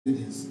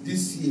evidence.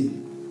 This year,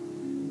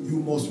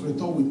 you must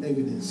return with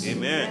evidence.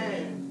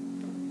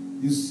 Amen.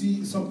 You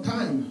see,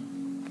 sometimes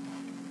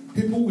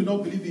people will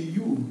not believe in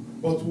you,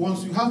 but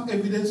once you have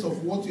evidence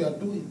of what you are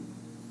doing,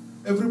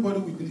 everybody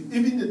will believe.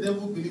 Even the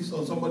devil believes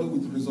on somebody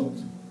with result.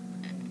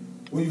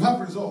 When you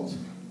have result,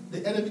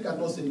 the enemy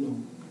cannot say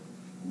no.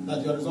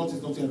 That your result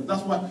is not here.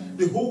 That's why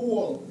the whole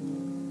world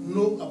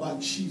know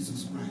about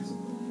Jesus Christ,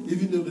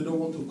 even though they don't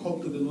want to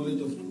come to the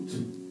knowledge of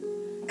truth.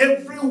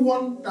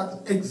 Everyone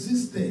that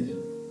existed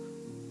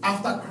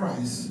after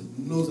Christ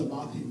knows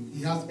about him.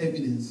 He has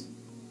evidence.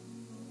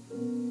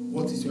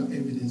 What is your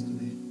evidence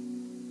today?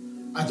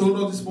 I told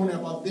you this morning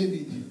about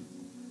David.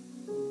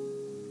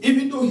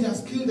 Even though he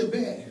has killed a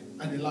bear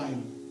and a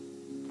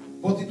lion,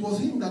 but it was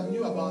him that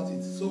knew about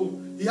it.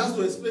 So he has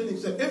to explain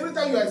himself. Every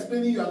time you are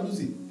explaining, you are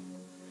losing.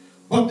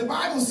 But the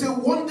Bible says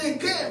one day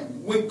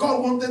came when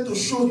God wanted to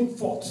show him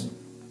forth.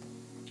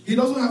 He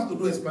doesn't have to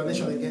do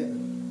explanation again.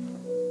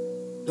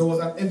 There was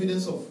an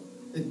evidence of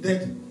a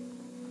dead,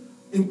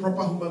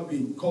 improper human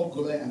being called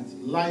Goliath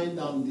lying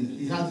down there.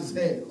 He has his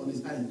head on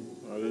his hand.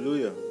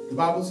 Hallelujah. The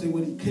Bible says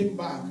when he came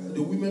back,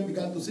 the women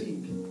began to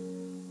sing.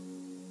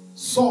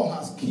 Saul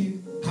has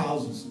killed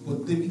thousands,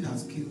 but David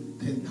has killed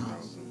 10,000.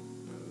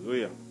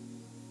 Hallelujah.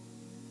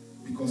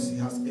 Because he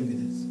has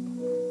evidence.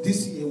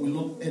 This year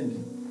will not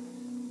end.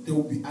 There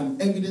will be an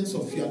evidence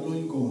of your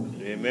knowing God.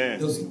 Amen.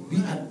 There will be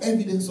an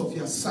evidence of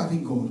your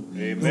serving God.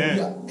 Amen.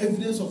 There will be an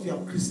evidence of your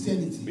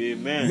Christianity.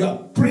 Amen. Your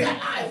prayer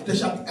life, there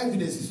shall be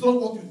evidence. It's not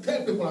what you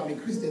tell people I'm a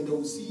Christian, they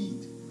will see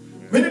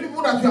it. Many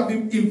people that you have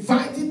been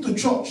inviting to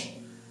church,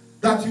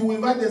 that you will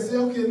invite, they say,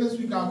 okay, next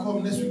week I'll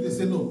come. Next week they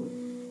say no.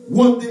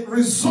 When the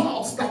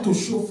results start to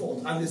show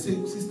forth, and they say,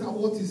 sister,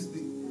 what is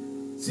the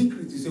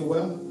secret? You say,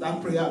 well,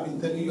 that prayer I've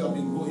been telling you, I've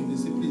been going. They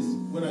say, please,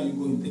 when are you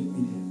going? Take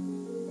me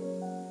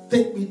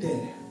there. Take me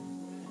there.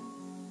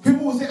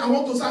 People will say, I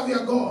want to serve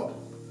your God.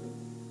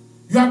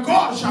 Your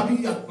God shall be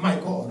my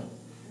God.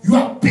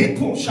 Your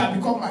people shall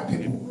become my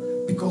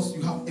people. Because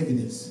you have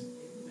evidence.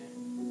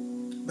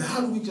 But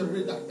how do we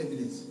generate that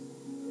evidence?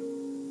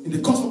 In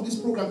the course of this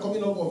program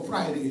coming up on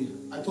Friday,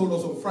 I told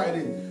us on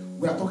Friday,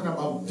 we are talking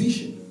about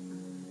vision.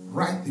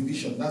 Write the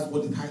vision. That's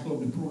what the title of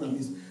the program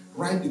is.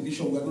 Write the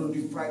vision. We are going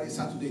to do Friday,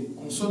 Saturday.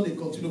 On Sunday,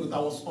 continue with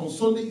ours. On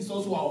Sunday is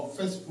also our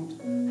first fruit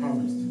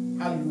harvest.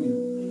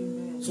 Hallelujah.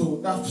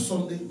 So that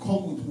Sunday,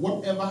 come with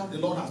whatever the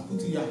Lord has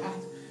put in your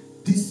heart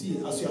this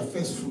year as your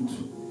first fruit.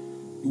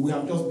 We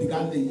have just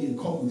begun the year.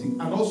 Come with it.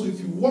 And also, if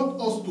you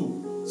want us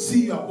to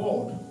see your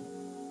board,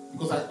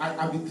 because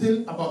I've been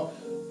telling about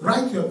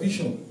write your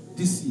vision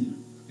this year.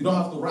 You don't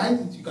have to write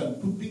it. You can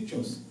put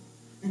pictures.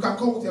 You can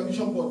come with your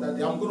vision board that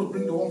day. I'm going to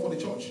bring the one for the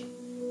church.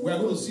 We are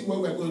going to see where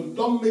we are going.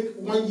 Don't make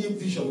 1 year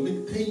vision.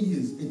 Make 10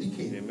 years, a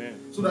decade.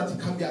 Amen. So that it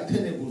can be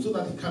attainable. So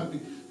that it can be,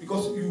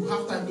 because you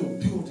have time to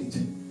build it.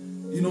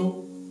 You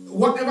know,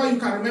 whatever you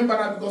can remember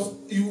that, because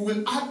you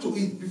will add to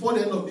it before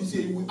the end of this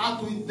year. You will add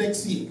to it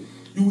next year.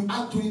 You will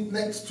add to it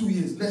next 2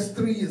 years, next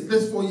 3 years,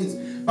 next 4 years.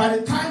 By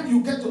the time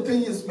you get to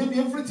 10 years, maybe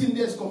everything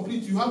there is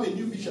complete. You have a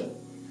new vision.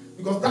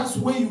 Because that's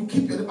where you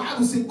keep it. The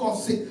Bible says, God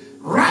said,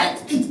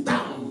 write it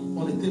down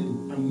on the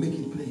table and make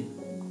it plain.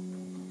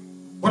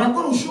 But I'm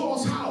going to show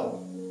us how.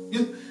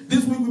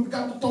 This week we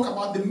began to talk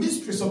about the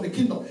mysteries of the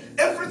kingdom.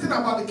 Everything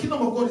about the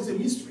kingdom of God is a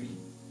mystery.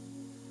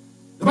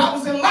 The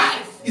Bible says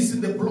life is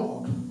in the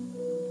blood.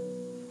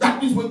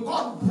 That means when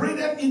God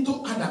breathed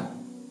into Adam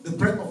the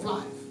breath of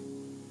life,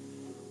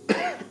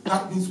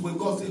 that means when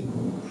God said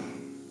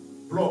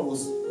blood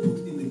was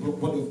put in the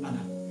body of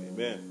Adam.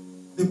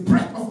 Amen. The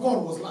breath of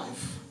God was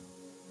life.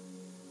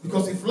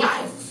 Because if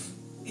life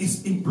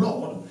is in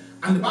blood,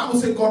 and the Bible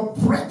says God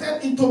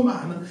breathed into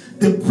man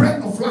the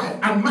breath of life,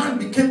 and man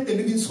became a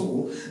living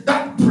soul,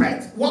 that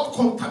breath, what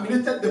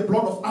contaminated the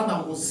blood of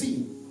Adam was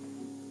sin.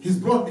 His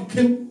blood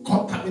became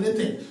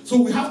contaminated.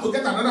 So we have to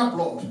get another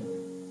blood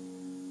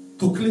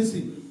to cleanse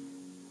him.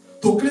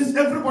 To cleanse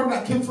everybody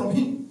that came from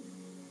him.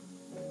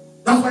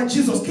 That's why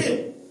Jesus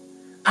came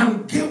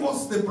and gave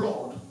us the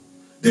blood.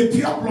 The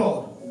pure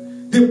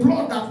blood. The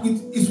blood that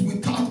is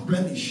without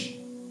blemish.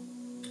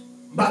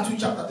 Matthew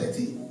chapter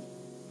 13.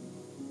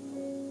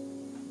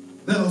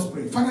 Let us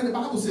pray. Father, the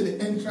Bible says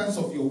the entrance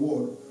of your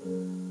word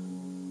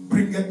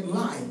bringeth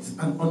light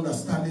and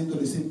understanding to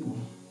the simple.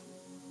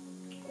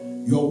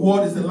 Your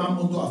word is a lamp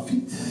unto our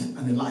feet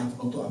and a light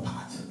unto our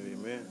path.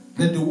 Amen.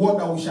 Let the word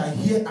that we shall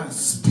hear and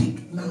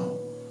speak now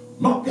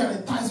not be an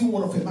enticing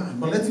word of a man,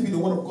 but let it be the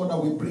word of God that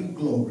will bring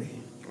glory.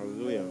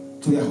 Hallelujah.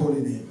 To your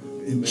holy name.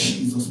 Amen. In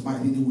Jesus'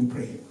 mighty name we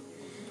pray.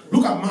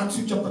 Look at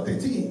Matthew chapter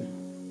 13.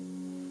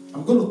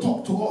 I'm going to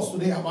talk to us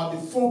today about the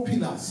 4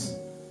 pillars.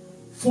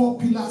 4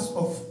 pillars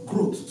of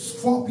growth.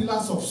 4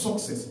 pillars of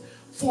success.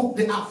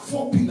 There are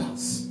 4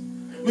 pillars.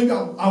 Maybe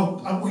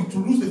I'll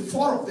introduce the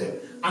 4 of them.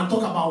 and talk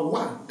about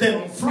what.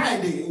 Then on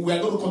Friday, we are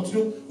going to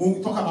continue when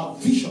we talk about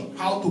vision,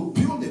 how to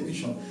build a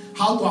vision,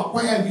 how to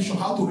acquire a vision,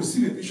 how to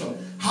receive a vision,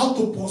 how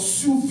to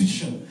pursue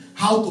vision,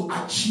 how to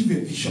achieve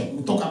a vision.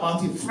 We'll talk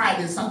about it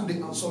Friday,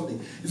 Saturday, and Sunday.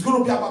 It's going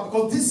to be about,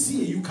 because this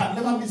year you can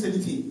never miss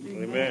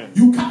anything. Amen.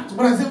 You can't.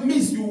 When I say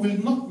miss, you will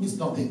not miss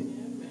nothing.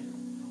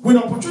 When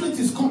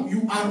opportunities come,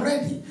 you are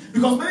ready.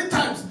 Because many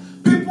times,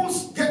 people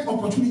get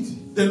opportunity.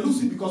 They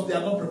lose it because they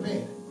are not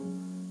prepared.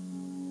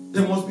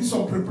 There must be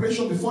some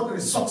preparation before there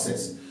is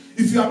success.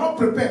 If you are not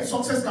prepared,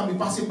 success can be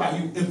passing by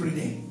you every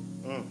day.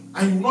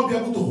 And you will not be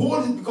able to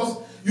hold it because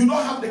you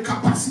don't have the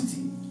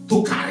capacity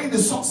to carry the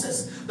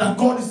success that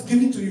God is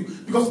giving to you.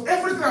 Because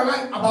everything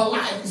about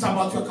life is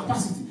about your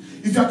capacity.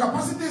 If your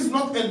capacity is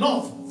not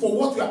enough for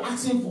what you are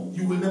asking for,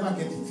 you will never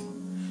get it.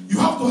 You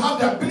have to have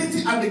the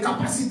ability and the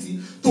capacity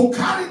to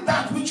carry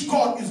that which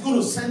God is going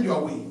to send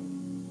your way.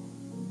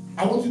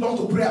 I want you all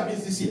to pray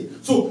against this year.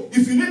 So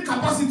if you need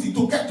capacity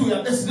to get to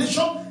your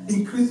destination,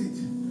 increase it.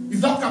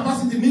 If that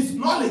capacity needs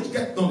knowledge,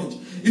 get knowledge.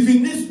 If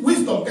it needs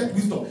wisdom, get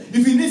wisdom.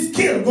 If it needs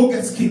skill, go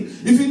get skill.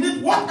 If it needs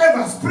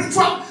whatever,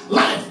 spiritual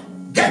life,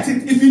 get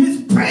it. If it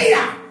needs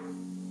prayer.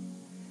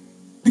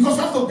 Because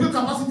you have to build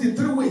capacity in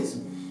 3 ways.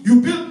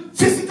 You build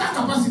physical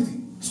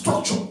capacity,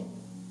 structure.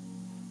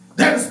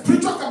 Then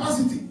spiritual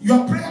capacity,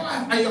 your prayer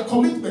life and your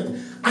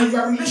commitment and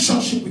your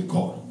relationship with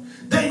God.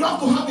 Then you have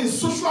to have a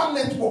social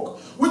network,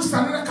 which is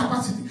another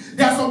capacity.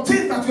 There are some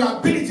things that your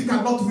ability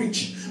cannot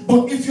reach.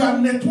 But if you are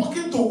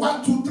networking to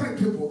 1, 2, 3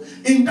 people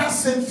in that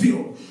same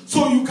field,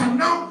 so you can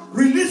now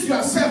release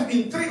yourself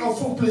in 3 or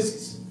 4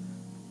 places.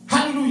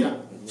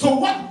 Hallelujah. So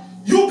what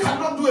you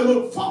cannot do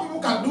alone, 4 people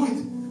can do it,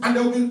 and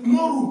there will be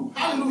more room.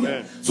 Hallelujah.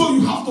 Amen. So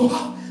you have to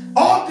have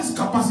all this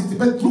capacity.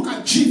 But look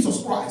at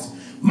Jesus Christ.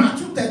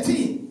 Matthew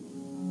 13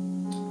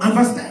 and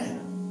verse 10.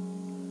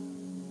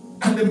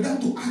 And they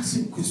began to ask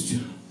him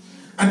questions.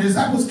 And the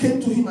disciples came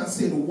to him and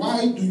said,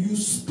 why do you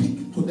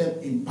speak to them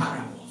in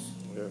parables?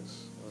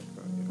 Yes.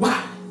 Okay.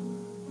 Why?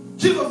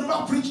 Jesus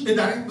never preached a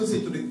direct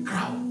message to the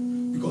crowd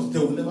because they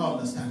will never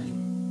understand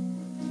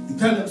him. He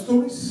tells them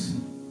stories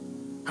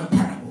and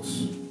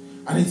parables.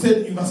 And he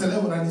said in verse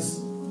 11, and he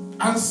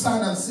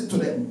answered and said to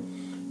them,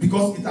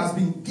 because it has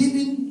been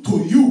given to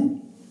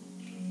you.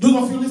 Those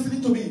of you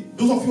listening to me,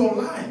 those of you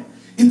online,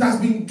 it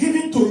has been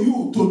given to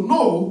you to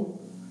know,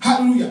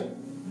 hallelujah,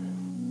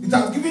 it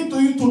has given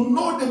to you to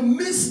know the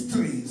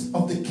mysteries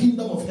of the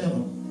kingdom of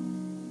heaven.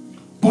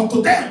 But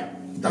to them,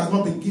 it has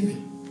not been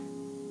given.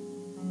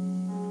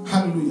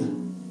 Hallelujah.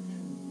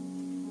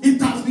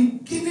 It has been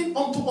given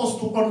unto us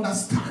to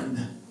understand,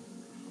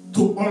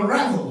 to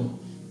unravel,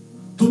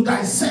 to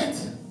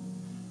dissect,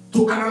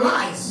 to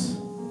analyze,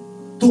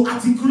 to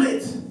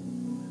articulate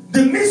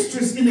the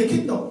mysteries in the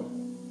kingdom.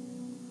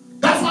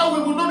 That's why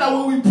we will know that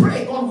when we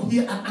pray, God will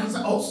hear and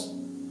answer us.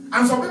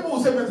 And some people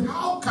will say, but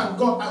how can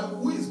God,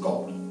 and who is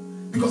God?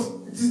 Because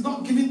it is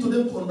not given to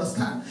them to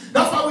understand.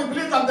 That's why we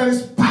believe that there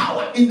is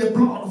power in the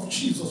blood of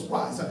Jesus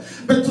Christ.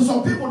 But to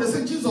some people, they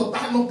say, Jesus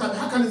died long time.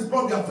 How can his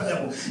blood be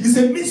available? It's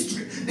a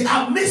mystery. There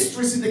are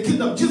mysteries in the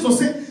kingdom. Jesus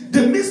said,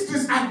 the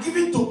mysteries are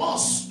given to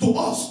us,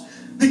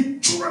 the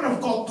children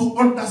of God, to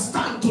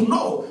understand, to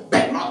know,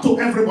 but not to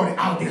everybody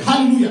out there.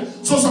 Hallelujah.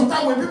 So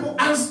sometimes when people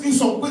ask you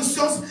some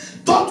questions,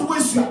 don't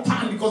waste your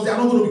time because they are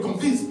not going to be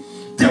convinced.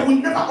 They will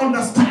never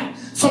understand.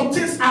 Some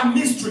things are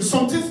mysteries.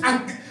 Some things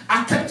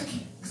are kept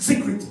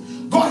secret.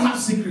 God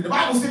has secret. The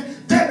Bible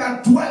says, they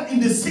that dwell in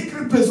the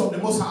secret place of the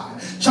Most High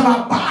shall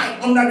abide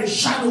under the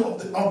shadow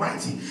of the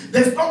Almighty.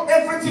 There's not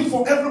everything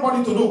for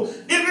everybody to know.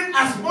 Even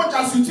as much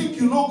as you think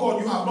you know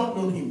God, you have not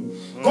known him.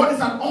 God is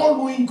an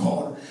all-knowing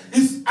God.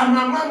 It's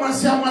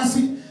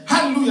Amamasi.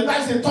 Hallelujah.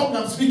 That is the tongue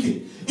I'm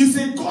speaking. It's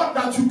a God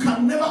that you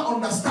can never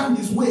understand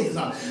his ways.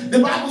 The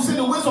Bible says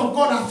the ways of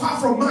God are far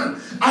from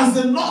man. As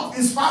the north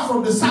is far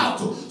from the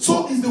south,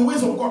 so is the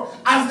ways of God.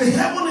 As the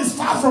heaven is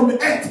far from the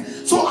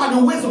earth, so are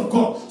the ways of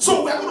God.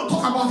 So we are going to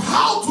talk about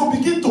how to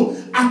begin to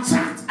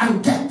attract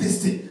and get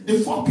this thing. The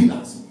 4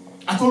 pillars.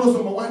 I told us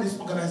number 1 is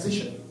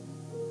organization.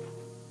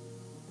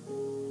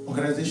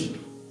 Organization.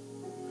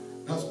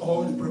 That's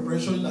all the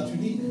preparation that you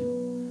need.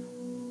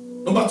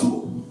 Number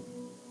 2,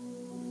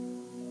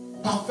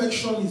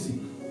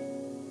 perfectionism.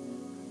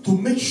 To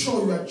make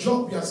sure your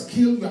job, your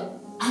skill, your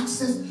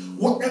access,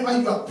 whatever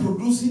you are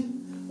producing,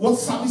 what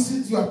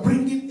services you are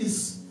bringing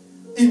is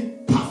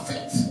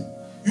imperfect.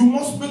 You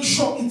must make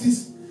sure it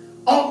is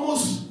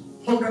almost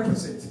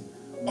 100%,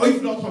 or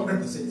if not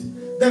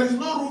 100%. There is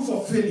no room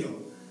for failure.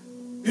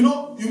 You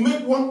know, you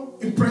make one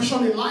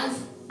impression in life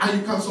and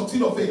you can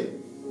succeed or fail.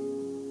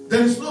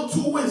 There is no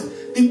 2 ways.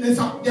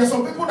 There are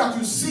some people that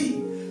you see,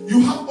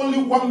 you have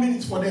only 1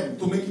 minute for them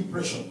to make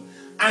impression.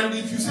 And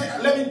if you say,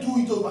 let me do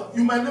it over,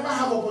 you might never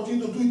have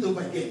opportunity to do it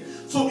over again.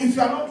 So if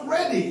you are not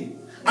ready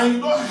and you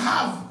don't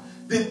have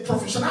the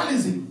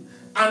professionalism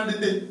and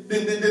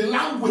the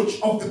language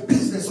of the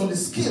business or the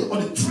skill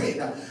or the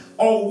trade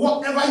or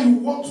whatever you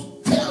want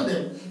to tell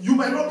them, you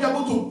might not be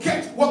able to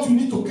get what you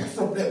need to get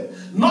from them.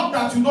 Not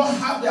that you don't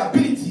have the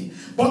ability,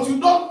 but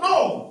you don't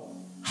know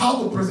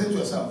how to present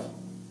yourself.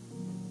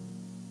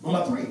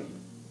 Number 3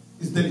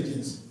 is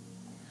diligence.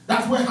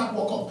 That's where hard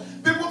work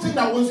comes. People think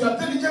that once you are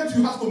diligent,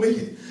 you have to make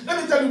it.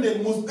 Let me tell you, the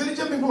most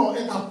diligent people on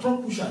earth are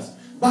truck pushers,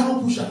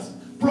 barrel pushers,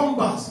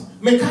 plumbers,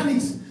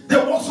 mechanics. They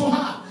work so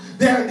hard.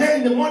 They are there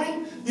in the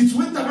morning. It's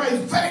winter now.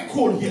 It's very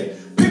cold here.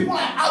 People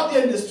are out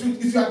there in the street.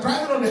 If you are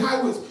driving on the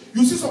highways,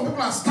 you see some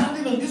people are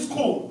standing on this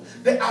cold.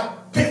 They are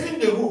paving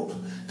the road.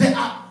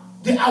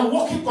 They are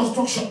working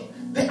construction.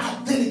 They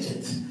are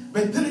diligent.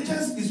 But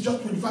diligence is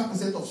just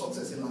 25% of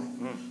success in life.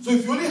 So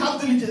if you only have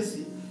diligence,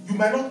 you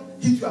might not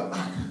hit your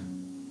mark.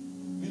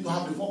 You need to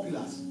have the 4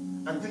 pillars.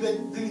 And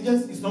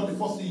diligence is not the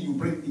first thing you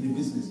bring in a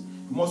business.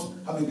 You must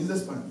have a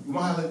business plan. You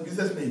must have a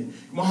business name.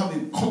 You must have a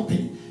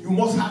company. You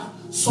must have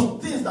some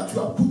things that you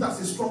have put as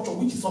a structure,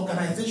 which is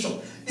organization.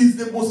 Is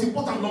the most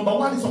important. Number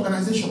 1 is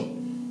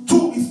organization.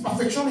 2 is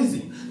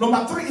perfectionism.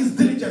 Number 3 is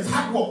diligence,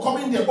 hard work,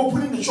 coming there,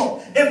 opening the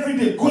shop every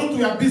day, going to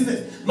your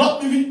business,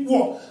 not leaving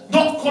work,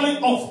 not calling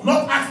off,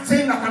 not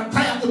saying that I'm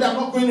tired today, I'm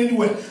not going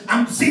anywhere,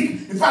 I'm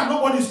sick. In fact,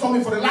 nobody is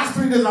coming for the last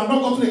 3 days, I've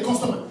not gotten a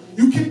customer.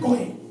 You keep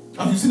going.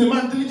 Have you seen a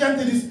man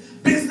diligent in his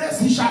business?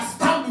 He shall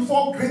stand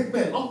before great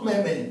men, not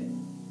mere men.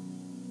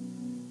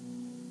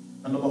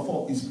 And number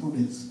 4 is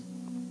prudence.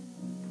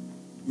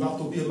 You have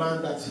to be a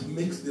man that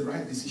makes the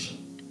right decision.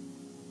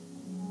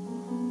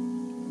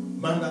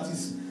 Man that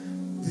is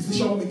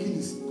decision making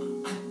is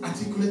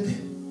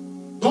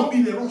articulated. Don't be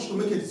in a rush to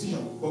make a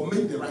decision, but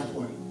make the right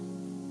one.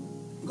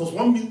 Because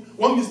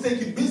one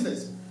mistake in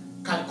business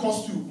can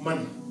cost you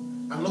money.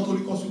 And not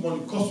only cost you money,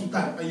 it costs you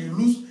time. And you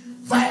lose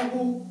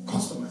viable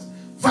customers,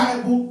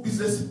 viable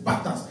business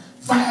partners,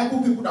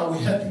 viable people that will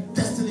help you,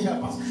 destiny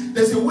helpers.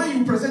 There's a way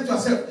you present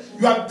yourself.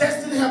 Your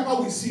destiny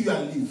helper will see you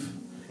and leave.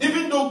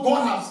 Even though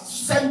God has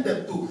sent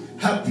them to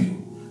help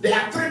you. There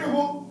are 3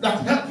 people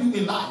that help you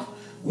in life.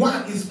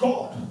 1 is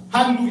God.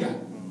 Hallelujah.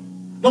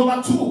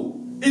 Number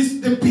 2 is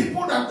the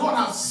people that God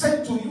has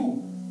sent to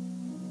you.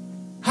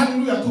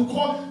 Hallelujah.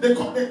 They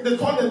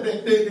call them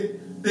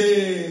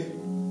the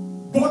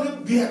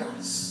burden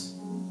bearers.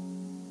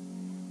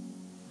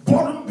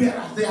 Burden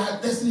bearers. They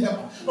are destiny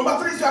helpers. Number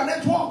 3 is your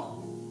network.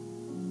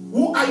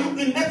 Who are you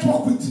in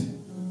network with?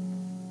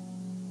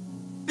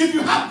 If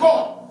you have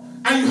God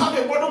and you have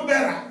a burden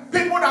bearer,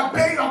 people that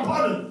bear your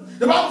burden.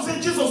 The Bible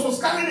says Jesus was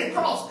carrying a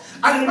cross,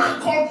 and a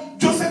man called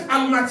Joseph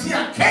and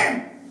Matthias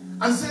came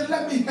and said,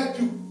 let me help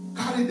you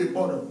carry the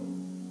burden.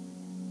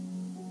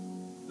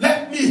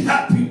 Let me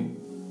help you.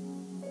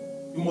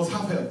 You must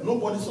have help.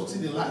 Nobody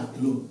succeeds in life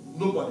alone.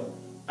 Nobody.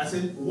 I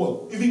said,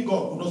 what? Even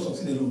God will not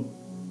succeed alone.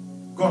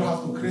 God has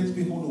to create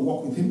people to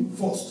work with him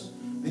first.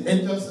 The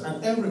angels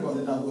and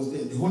everybody that was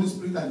there, the Holy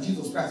Spirit and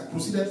Jesus Christ,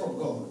 proceeded from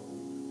God.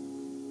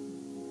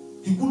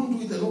 He couldn't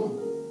do it alone.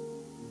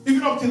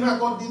 Even up till now,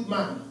 God did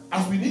man.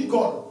 As we need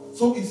God,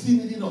 so is he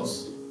needing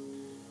us.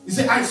 He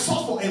said, I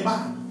sought for a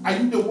man. Are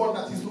you the one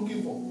that he's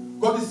looking for?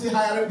 God is still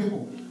hiring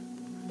people,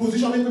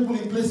 positioning people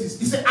in places.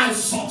 He said, I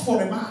sought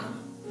for a man.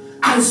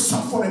 I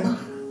sought for a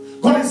man.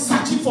 God is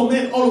searching for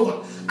men all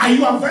over. Are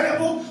you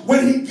available?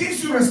 When he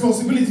gives you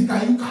responsibility,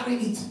 can you carry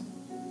it?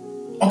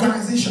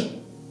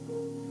 Organization.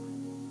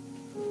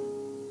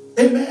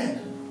 Amen.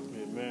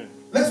 Amen.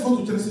 Let's go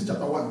to Genesis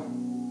chapter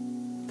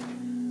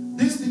 1.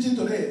 This teaching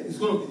today is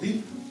going to be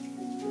deep.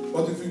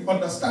 But if you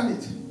understand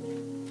it,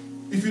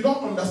 if you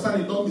don't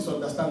understand it, don't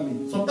misunderstand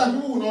me. Sometimes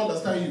people will not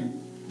understand you,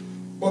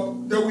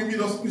 but they will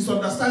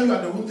misunderstand you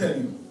and they won't tell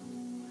you.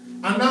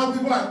 And now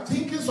people are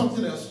thinking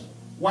something else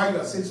while you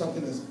are saying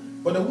something else,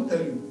 but they won't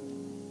tell you.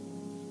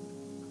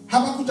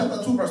 Habakkuk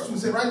chapter 2 verse 2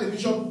 says, write the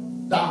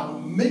vision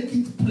down, make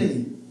it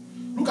plain.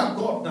 Look at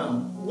God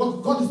now.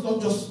 What God is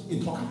not just a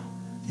talker.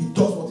 He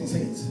does what he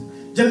says.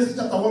 Genesis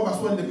chapter 1 verse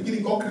 1, in the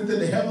beginning God created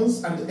the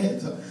heavens and the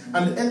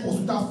earth was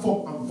without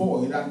form and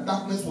void, and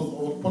darkness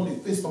was upon the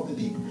face of the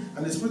deep,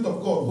 and the Spirit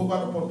of God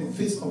hovered upon the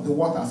face of the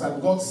waters.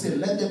 And God said,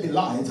 let there be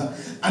light,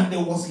 and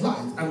there was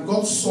light. And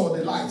God saw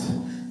the light,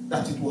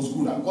 that it was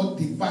good. And God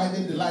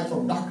divided the light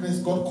from darkness.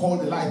 God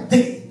called the light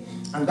day,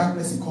 and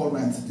darkness he called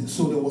night.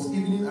 So there was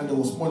evening and there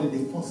was morning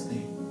the first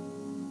day.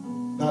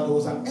 Now there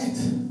was an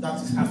earth that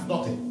has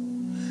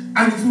nothing.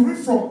 And if you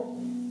read from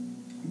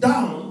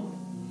down,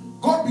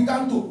 God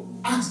began to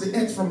ask the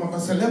earth from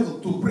verse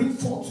 11 to bring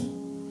forth.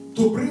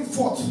 The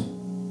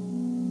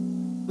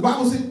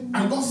Bible said,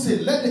 and God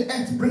said, let the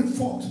earth bring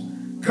forth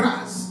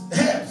grass,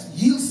 herbs,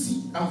 yield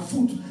seed, and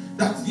fruit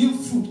that yield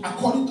fruit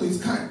according to its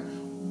kind.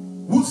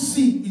 Whose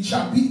seed it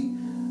shall be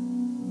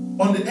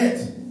on the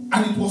earth.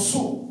 And it was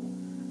so.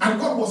 And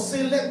God was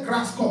saying, let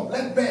grass come,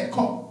 let bird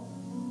come.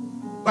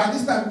 By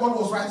this time, God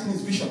was writing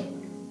his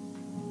vision.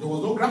 There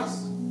was no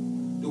grass.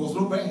 There was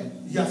no bird.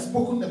 He has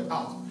spoken them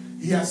out.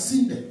 He has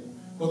seen them.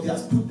 But he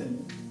has put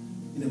them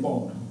in a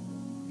bond.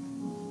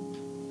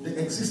 They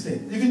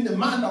existed. Even the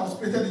man that was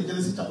created in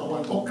Genesis chapter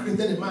 1, God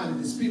created a man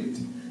in the spirit.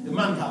 The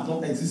man has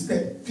not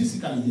existed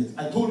physically yet.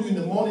 I told you in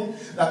the morning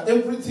that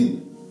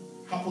everything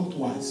happened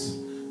twice.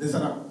 There's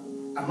an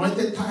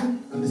anointed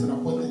time and there's an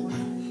appointed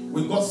time.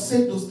 When God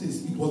said those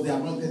things, it was the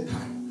anointed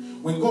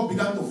time. When God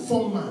began to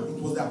form man,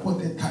 it was the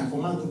appointed time for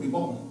man to be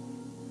born.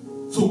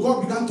 So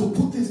God began to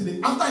put things in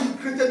it. After he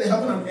created the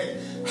heaven and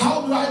earth,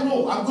 how do I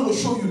know? I'm going to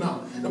show you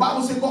now. The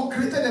Bible says God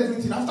created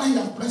everything after he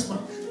has blessed man.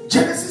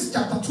 Genesis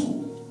chapter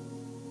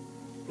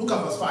 2. Look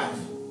at verse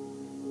 5.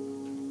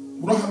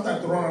 We don't have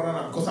time to run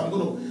around because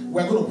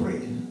we're going to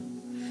pray.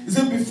 He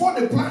said, before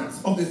the plant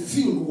of the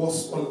field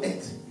was on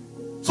earth.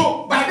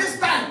 So by this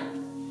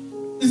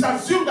time, it's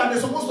assumed that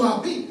they're supposed to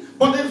have been.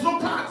 But there is no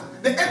plant.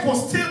 The earth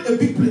was still a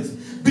big place.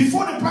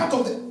 Before the plant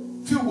of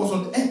the field was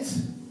on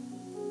earth.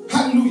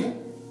 Hallelujah.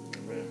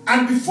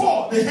 And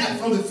before the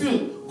herbs of the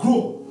field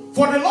grew.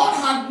 For the Lord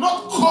had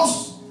not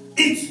caused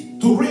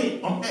it to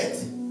rain on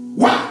earth.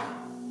 Why?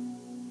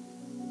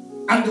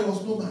 And there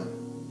was no man.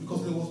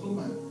 Because there was no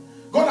man.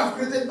 God has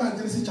created man in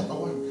Genesis chapter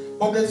 1.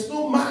 But there's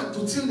no man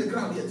to till the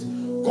ground yet.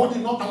 God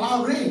did not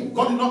allow rain.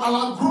 God did not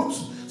allow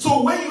growth.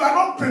 So when you are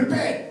not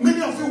prepared,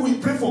 many of you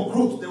will pray for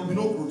growth. There will be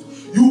no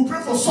growth. You will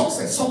pray for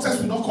success.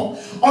 Success will not come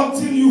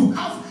until you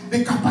have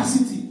the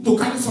capacity to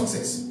carry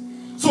success.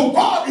 So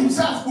God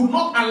himself would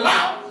not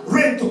allow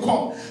rain to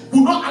come.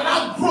 Would not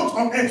allow growth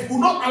on earth. Would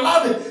not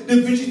allow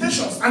the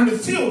vegetations and the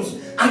fields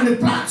and the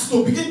plants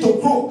to begin to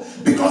grow.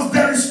 Because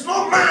there is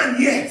no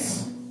man yet.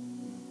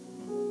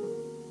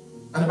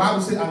 And the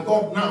Bible says, and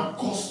God now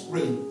caused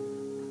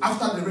rain.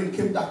 After the rain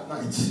came that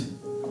night.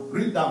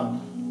 Read down.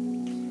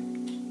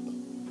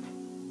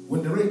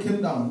 When the rain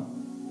came down.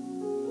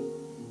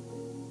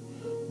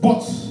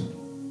 But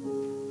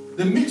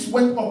the mist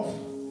went up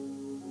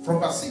from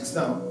verse 6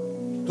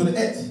 down to the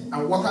earth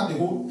and watered the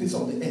whole face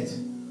of the earth.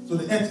 So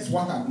the earth is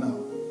watered now.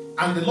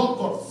 And the Lord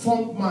God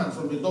formed man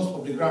from the dust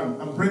of the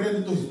ground and breathed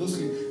into his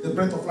nostrils the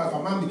breath of life.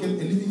 And man became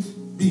a living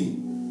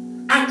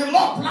being. And the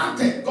Lord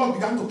planted. God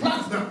began to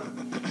plant now.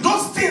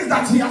 Those things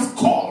that he has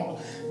called,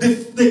 the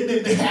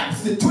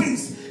herbs, the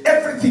trees,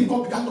 everything,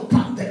 God began to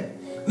plant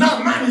them.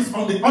 Now man is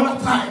on the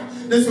other side.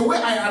 There's a way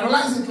I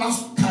analyzed it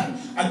last time.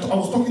 I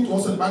was talking to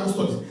us in Bible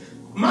studies.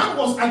 Man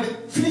was at the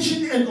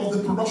finishing end of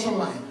the production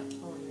line.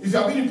 If you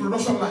have been in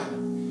production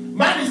line,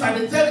 man is at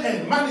the tail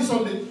end. Man is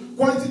on the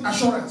quality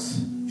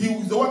assurance. He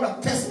is the one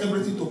that tests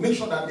everything to make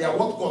sure that they are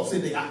what God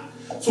said they are.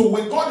 So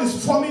when God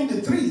is forming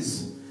the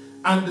trees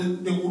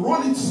and they will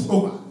roll it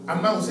over,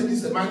 and man will say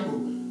this is a mango,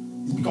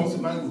 it becomes a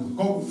mango.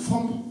 God will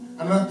form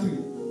another tree.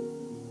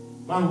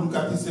 Man will look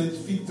at it and say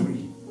fig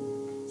tree.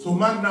 So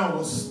man now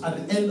was at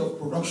the end of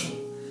production.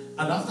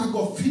 And after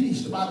God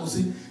finished, the Bible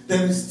says,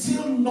 there is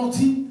still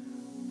nothing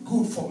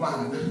good for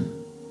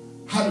man.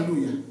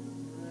 Hallelujah.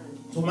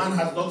 So man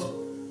has not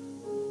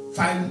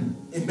found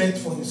a mate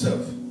for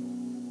himself.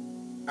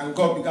 And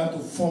God began to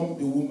form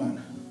the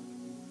woman.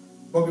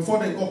 But before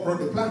then, God brought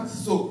the plants.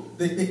 So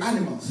the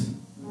animals.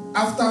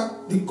 After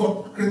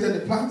God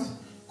created the plant,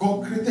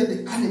 God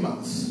created the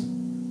animals.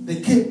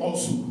 They came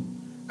also.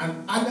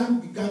 And Adam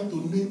began to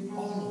name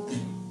all of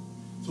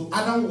them. So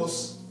Adam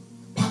was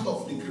part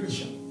of the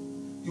creation.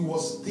 He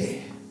was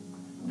there.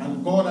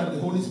 And God and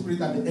the Holy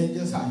Spirit and the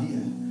angels are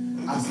here.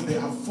 As they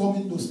are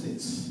forming those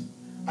things,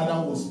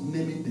 Adam was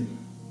naming them.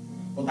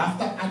 But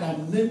after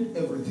Adam named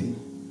everything,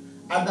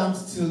 Adam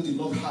still did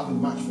not have a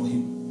match for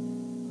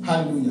him.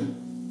 Hallelujah.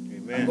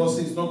 Amen. And God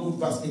says it's not good.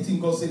 Verse 18,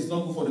 God says it's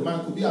not good for the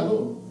man to be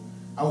alone.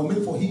 I will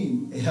make for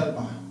him a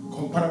helper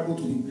comparable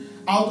to him.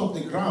 Out of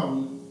the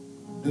ground,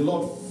 the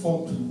Lord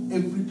formed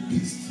every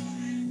beast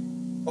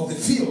of the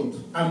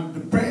field and the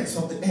birds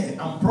of the air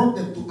and brought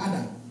them to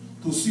Adam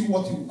to see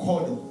what he would call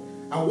them.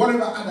 And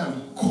whatever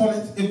Adam called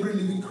it, every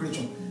living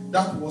creature,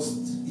 that was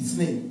its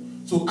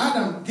name. So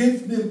Adam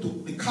gave name to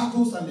the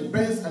cattle and the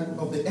birds and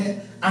of the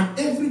air and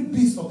every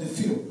beast of the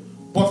field.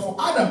 But for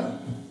Adam,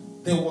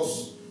 there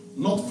was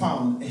not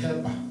found a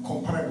helper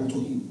comparable to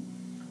him.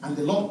 And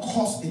the Lord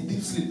caused a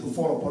deep sleep to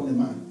fall upon the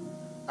man.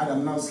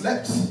 Adam now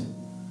slept,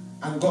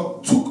 and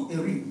God took a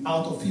rib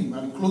out of him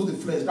and closed the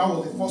flesh. That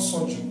was the first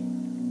surgery.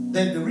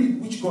 Then the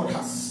rib which God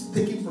has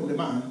taken from the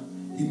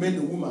man, he made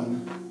the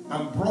woman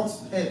and brought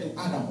her to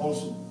Adam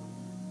also.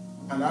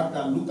 And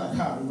Adam looked at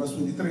her in verse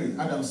 23.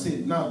 Adam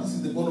said, now this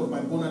is the bone of my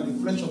bone and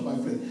the flesh of my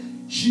flesh.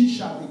 She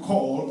shall be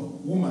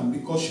called woman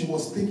because she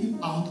was taken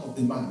out of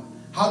the man.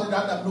 How did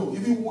Adam know?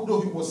 Even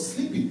though he was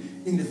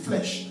sleeping in the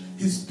flesh,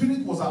 his spirit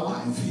was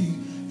alive.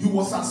 He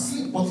was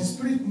asleep, but his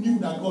spirit knew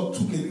that God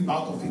took a rib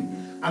out of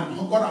him.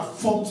 And God had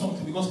formed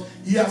something because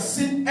he has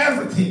seen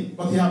everything,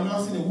 but he had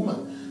not seen a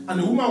woman. And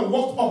the woman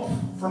walked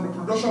up from the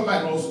production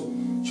line also.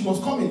 She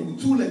was coming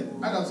with 2 legs.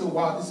 Adam said,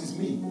 wow, this is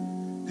me.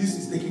 This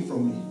is taken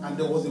from me. And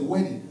there was a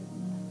wedding.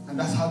 And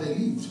that's how they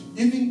lived.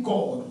 Even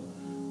God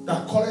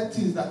that called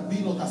things that be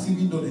not as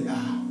even though they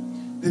are.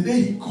 The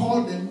day he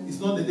called them is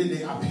not the day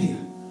they appear.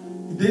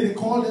 The day they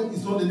call them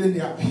is not the day they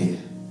appear.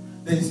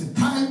 There is a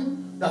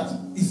time that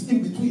is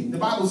in between. The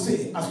Bible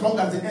says, as long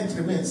as the earth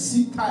remains,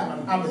 seed time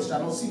and harvest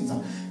shall not cease.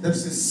 There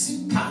is a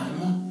seed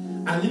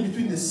time, and in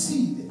between the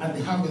seed and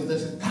the harvest, there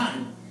is a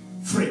time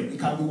frame. It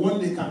can be 1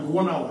 day, it can be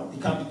 1 hour,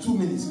 it can be 2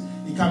 minutes,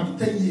 it can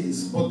be 10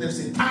 years, but there's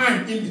a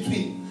time in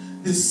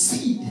between the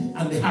seed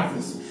and the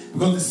harvest,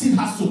 because the seed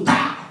has to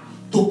die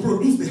to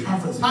produce the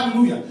harvest.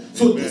 Hallelujah.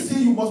 So this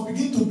year you must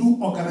begin to do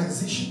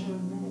organization.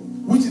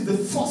 which is the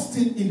first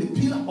thing in the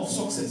pillar of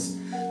success.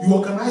 You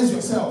organize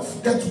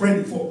yourself, get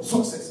ready for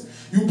success.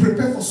 You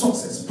prepare for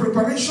success.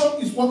 Preparation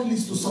is what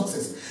leads to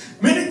success.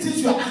 Many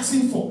things you are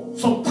asking for,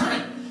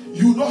 sometimes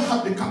you don't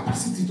have the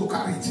capacity to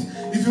carry it.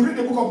 If you read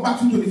the book of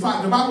Matthew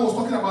 25, the Bible was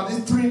talking about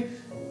these three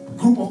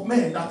group of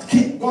men that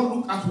came. God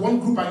looked at one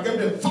group and gave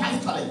them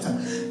 5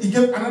 talents. He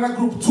gave another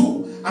group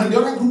 2, and the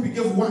other group he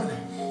gave 1.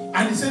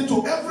 And he said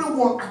to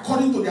everyone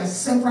according to their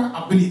several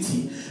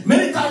ability.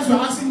 Many times you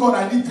are asking God,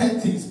 I need 10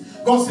 things.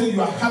 God said you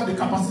have the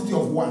capacity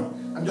of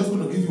 1. I'm just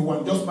going to give you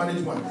 1. Just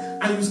manage 1.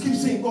 And you keep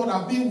saying, God,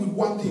 I've been with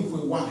one thing for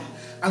a while.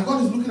 And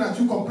God is looking at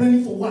you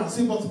complaining for 1.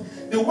 Saying, but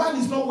the 1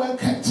 is not well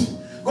kept.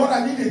 God,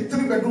 I need a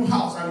 3-bedroom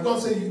house. And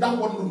God said, that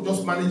 1 room,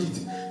 just manage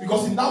it.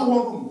 Because in that 1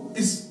 room,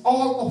 it's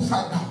all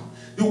upside down.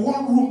 The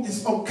 1 room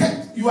is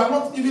unkept. You are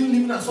not even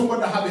living as someone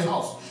that have a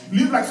house.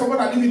 You live like someone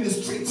that live in the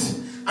street.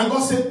 And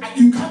God said,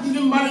 you can't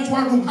even manage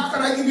 1 room. How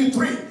can I give you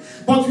 3?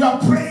 But you are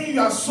praying,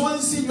 you are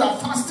sowing seed, you are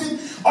fasting.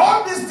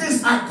 All these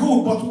things are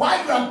good. But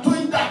while you are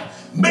doing that,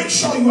 make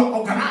sure you are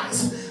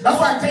organized. That's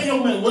why I tell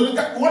young men, when you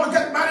want to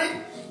get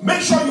married,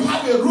 make sure you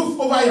have a roof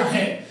over your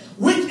head,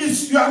 which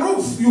is your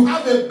roof. You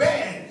have a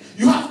bed.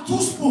 You have 2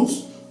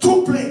 spoons,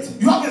 2 plates.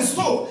 You have a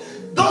stove.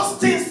 Those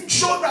things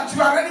show that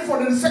you are ready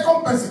for the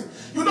second person.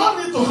 You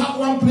don't need to have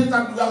 1 plate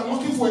and you are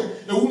looking for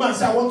a woman and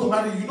say, I want to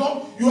marry you.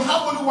 You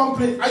have only 1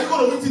 plate. Are you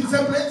going to eat in the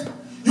same plate?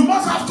 You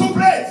must have 2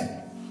 plates,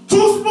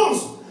 2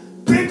 spoons.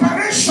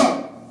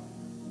 Preparation.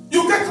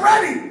 You get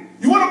ready.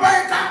 You want to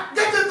buy a car?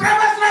 Get the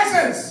driver's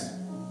license.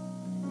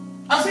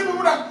 I've seen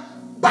people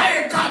that buy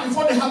a car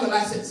before they have the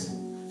license.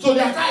 So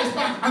their car is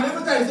parked. And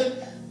every time they say,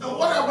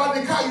 what about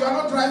the car? You are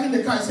not driving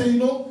the car. I say,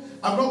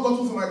 I've not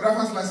gotten for my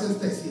driver's license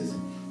 10 years.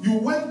 You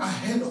went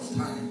ahead of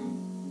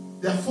time.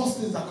 There are first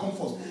things that come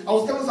first. I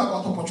was telling us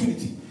about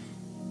opportunity.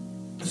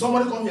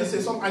 Somebody come here and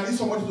say, I need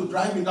somebody to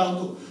drive me down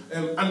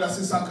to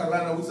Anderson, South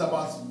Carolina, which is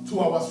about 2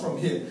 hours from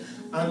here.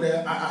 And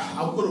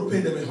I'm going to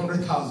pay them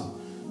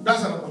 $100,000.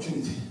 That's an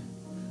opportunity.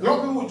 A lot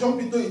of people will jump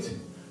into it.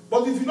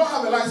 But if you don't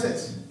have a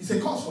license, it's a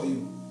cost for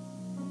you.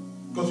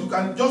 Because you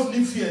can just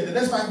live here. In the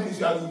next 5 minutes,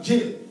 you are in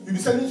jail. You'll be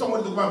sending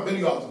somebody to go and bail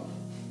you out.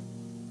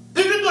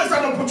 Even though it's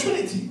an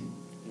opportunity.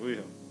 Oh, yeah.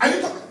 Are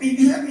you talking?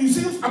 You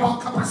see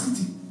about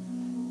capacity.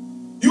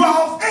 You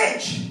are of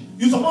age.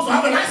 You're supposed to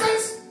have a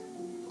license.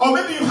 Or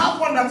maybe you have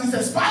one that is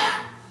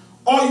expired.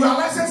 Or your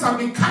license has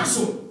been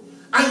cancelled.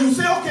 And you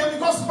say, okay,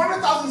 because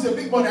 100,000 is a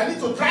big money, I need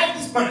to drive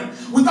this man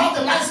without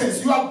the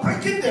license. You are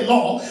breaking the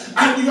law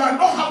and you don't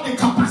have the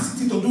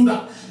capacity to do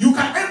that. You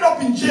can end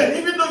up in jail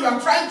even though you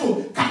are trying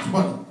to catch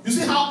money. You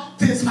see how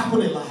things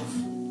happen in life.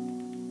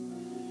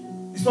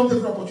 It's not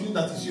every opportunity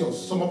that is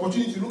yours. Some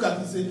opportunity you look at it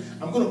and say,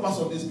 I'm going to pass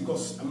on this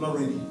because I'm not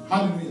ready.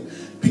 Hallelujah.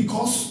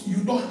 Because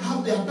you don't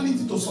have the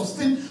ability to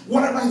sustain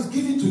whatever is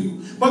given to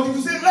you. But if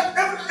you say, let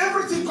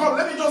everything come,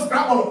 let me just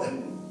grab all of them,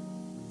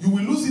 you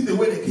will lose it the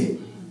way they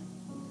came.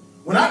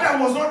 When Adam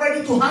was not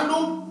ready to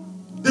handle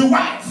the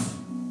wife,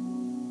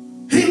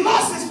 he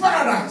lost his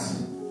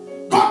paradise.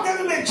 God gave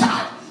him a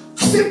charge.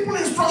 Simple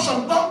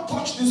instruction, don't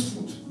touch this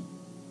fruit.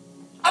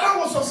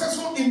 Adam was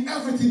successful in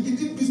everything. He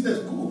did business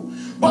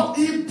good. But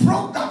he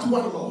broke that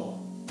one law.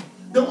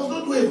 There was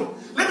no waiver.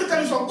 Let me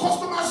tell you, some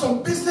customers,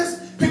 some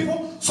business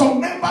people,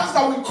 some members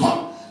that will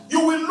come,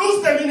 you will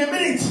lose them in a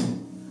minute.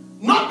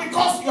 Not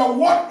because your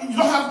word, you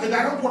don't have the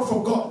direct word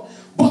from God,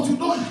 but you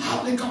don't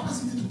have the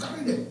capacity to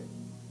carry them.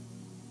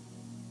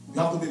 You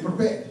have to be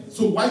prepared.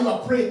 So while you are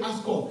praying,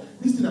 ask God,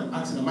 this thing I'm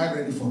asking, am I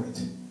ready for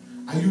it?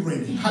 Are you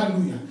ready?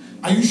 Hallelujah.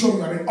 Are you sure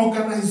you are ready?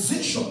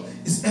 Organization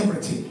is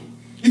everything.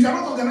 If you are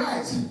not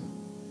organized,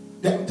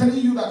 then I'm telling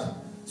you that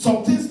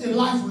some things in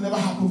life will never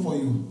happen for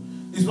you.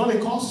 It's not a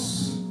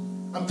curse.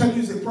 I'm telling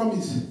you, it's a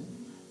promise.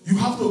 You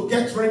have to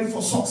get ready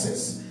for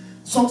success.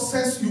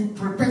 Success, you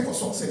prepare for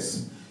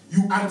success.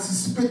 You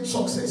anticipate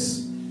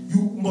success.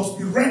 You must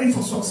be ready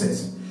for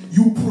success.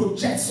 You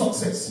project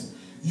success.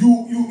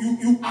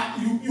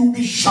 You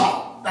be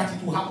sure that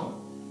it will happen.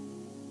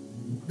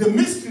 The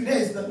mystery there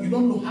is that you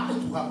don't know how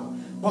it will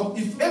happen. But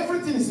if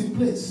everything is in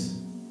place,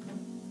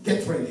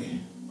 get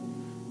ready.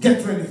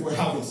 Get ready for a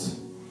harvest.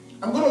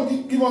 I'm going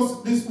to give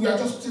us this. We are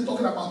just still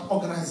talking about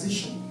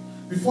organization.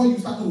 Before you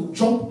start to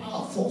jump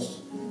out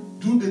first,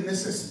 do the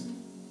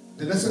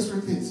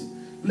necessary things.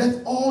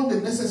 Let all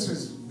the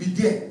necessaries be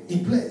there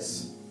in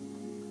place.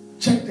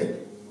 Check them.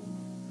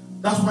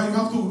 That's why you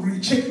have to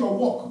recheck your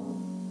work.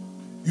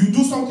 You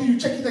do something, you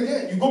check it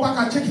again. You go back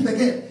and check it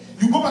again.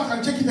 You go back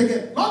and check it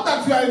again. Not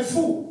that you are a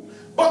fool,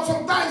 but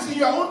sometimes in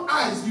your own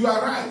eyes, you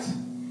are right.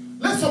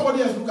 Let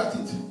somebody else look at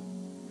it.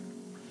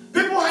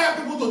 People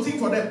hire people to think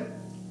for them.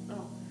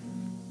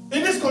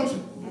 In this country,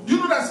 do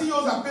you know that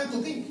CEOs are paid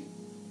to think?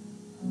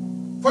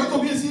 For you to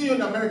be a CEO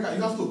in America,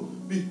 you have to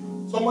be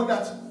someone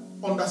that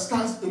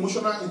understands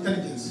emotional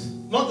intelligence.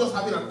 Not just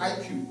having an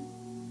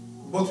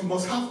IQ, but you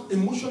must have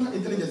emotional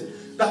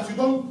intelligence that you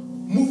don't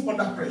move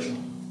under pressure.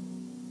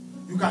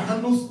 You can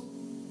handle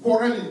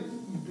quarrel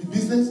in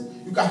business.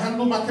 You can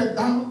handle market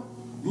down,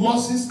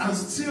 losses, and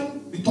still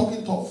be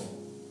talking tough.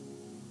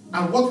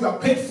 And what you are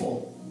paid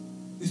for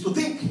is to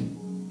think.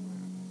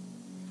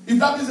 If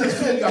that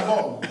business fails, you are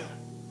gone.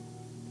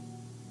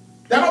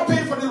 They are not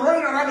paying for the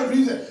running around the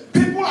business.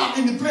 People are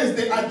in the place.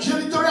 They are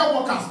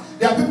janitorial workers.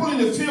 They are people in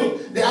the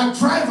field. They are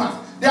drivers.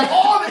 They are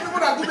all the people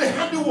that do the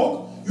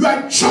handiwork.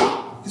 Your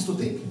job is to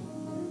think.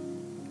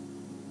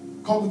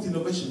 Come with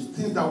innovations,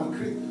 things that will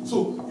create.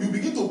 So you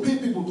begin to pay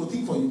people to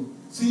think for you.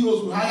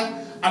 CEOs will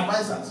hire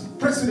advisors.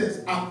 Presidents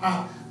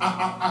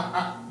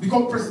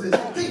become presidents.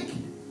 Think.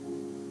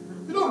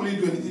 You don't really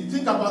do anything. You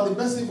think about the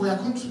best thing for your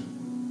country.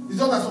 It's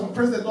not that some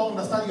presidents don't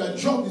understand your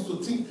job is to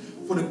think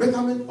for the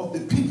betterment of the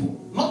people,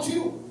 not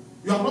you.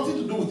 You have nothing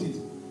to do with it.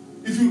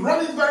 If you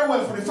run it very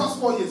well for the first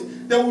 4 years,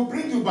 they will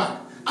bring you back.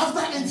 After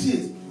 8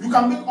 years, you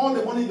can make all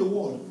the money in the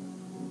world.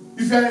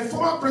 If you are a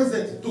former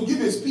president to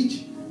give a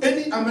speech,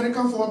 any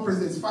American former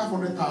president is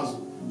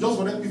 500,000. Just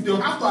for them. If they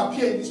have to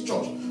appear in this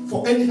church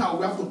for anyhow,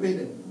 we have to pay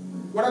them.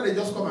 Whether they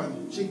just come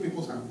and shake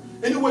people's hand.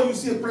 Anywhere you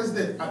see a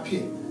president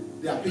appear,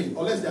 they are paid,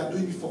 unless they are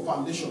doing it for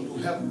foundation to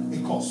help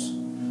a cause.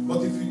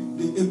 But if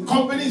a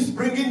company is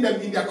bringing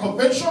them in their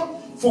convention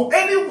for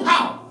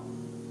anyhow,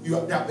 they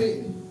are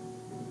paid.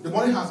 The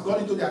money has gone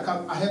into their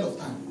account ahead of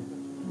time.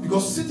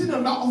 Because sitting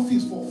in that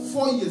office for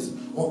 4 years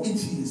or 8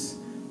 years,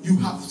 you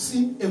have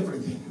seen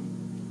everything.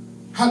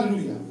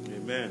 Hallelujah.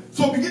 Amen.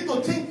 So begin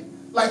to think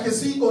like a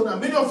CEO now.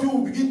 Many of you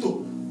will begin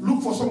to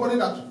look for somebody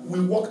that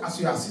will work as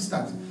your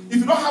assistant. If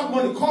you don't have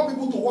money, call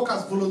people to work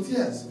as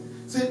volunteers.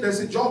 Say, there's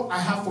a job I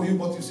have for you,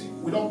 but you see,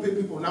 we don't pay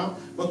people now,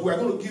 but we are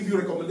going to give you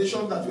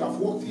recommendations that you have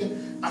worked here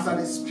as an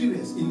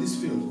experience in this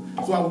field.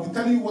 So I will be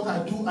telling you what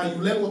I do, and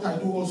you learn what I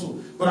do also.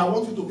 But I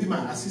want you to be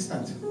my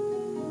assistant.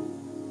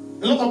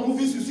 A lot of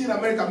movies you see in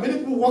America, many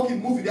people work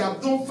in movies. They have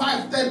done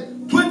 5,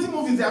 10, 20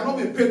 movies. They have not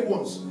been paid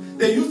once.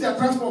 They use their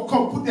transport,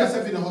 come, put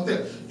themselves in a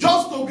hotel,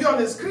 just to be on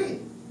the screen.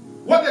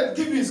 What they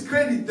give you is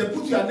credit. They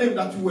put your name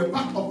that you were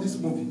part of this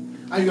movie.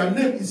 And your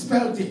name is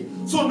spelled there.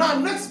 So now,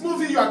 next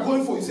movie you are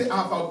going for, you say,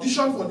 I have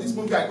auditioned for this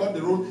movie, I got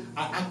the role,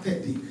 I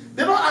acted it.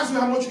 They don't ask you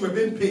how much you were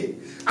being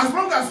paid. As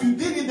long as you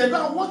did it, they're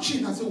going to watch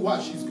it and say, wow,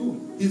 she's good.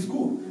 He's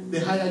good. They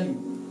hire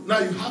you. Now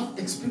you have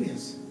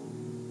experience.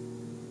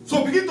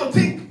 So begin to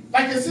think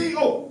like a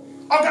CEO.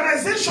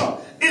 Organization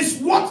is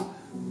what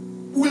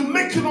will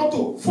make you not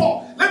to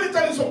fall. Let me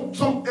tell you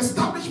some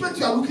establishments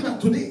you are looking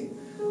at today.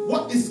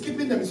 What is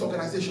keeping them is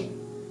organization.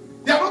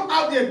 They are not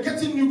out there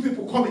getting new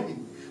people coming in.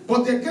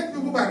 But they get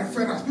people by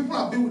referrals. People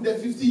have been with them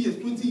 50 years,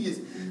 20 years.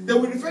 They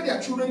will refer their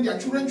children, their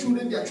children,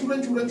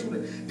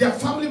 their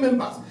family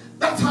members.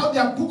 That's how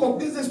their book of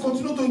business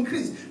continue to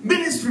increase.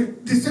 Ministry,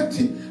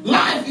 deceptive.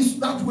 Life is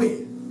that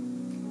way.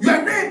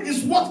 Your name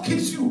is what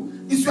keeps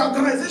you. It's your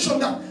organization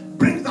that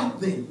brings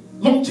that name.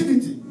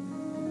 Longevity.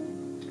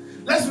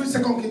 Let's read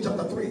 2 Kings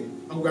chapter 3.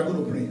 And we are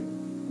going to pray.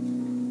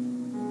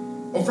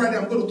 On Friday,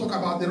 I'm going to talk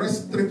about the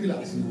rest 3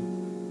 pillars.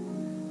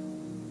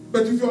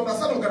 But if you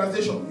understand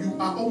organization, you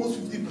are almost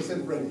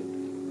 50% ready.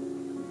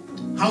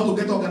 How to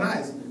get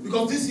organized?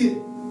 Because this year,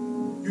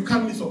 you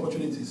can't miss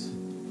opportunities.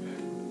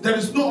 There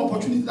is no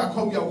opportunity that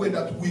comes your way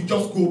that we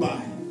just go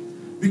by.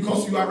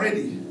 Because you are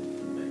ready.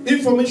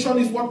 Information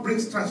is what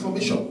brings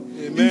transformation.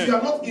 Amen. If you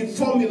are not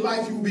informed in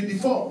life, you will be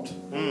deformed.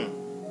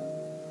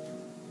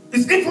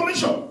 It's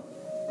information.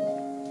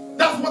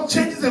 That's what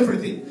changes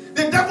everything.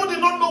 The devil did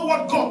not know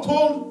what God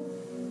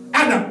told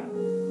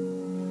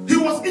Adam. He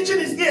was itching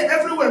his ear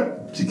everywhere.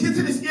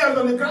 Hitting his ears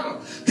on the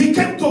ground. He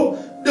came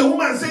to the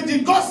woman and said,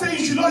 did God say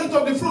you should not eat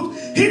of the fruit?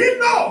 He didn't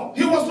know.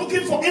 He was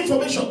looking for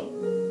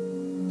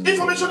information.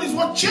 Information is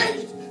what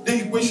changed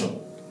the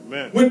equation.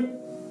 Amen. When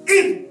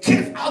Eve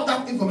gave out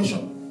that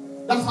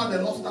information, that's how they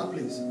lost that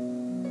place.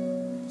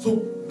 So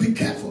be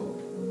careful.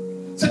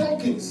 2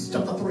 Kings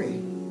chapter 3.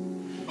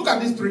 Look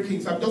at these 3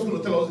 kings. I'm just going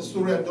to tell us the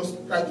story. I'm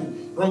just trying to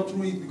run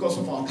through it because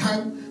of our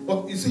time.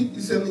 But you see,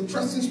 it's an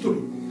interesting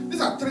story. These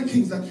are 3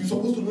 kings that you're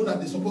supposed to know that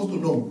they're supposed to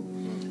know.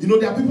 You know,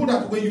 there are people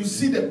that when you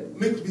see them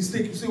make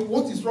mistakes, you say,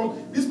 what is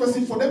wrong? This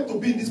person, for them to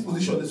be in this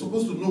position, they're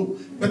supposed to know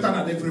better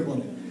than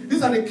everybody.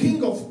 These are the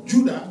king of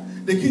Judah,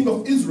 the king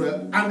of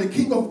Israel, and the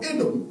king of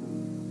Edom.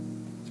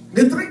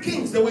 The 3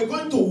 kings, they were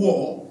going to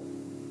war,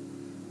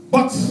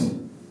 but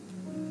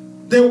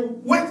they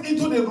went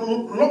into the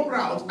long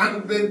route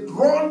and they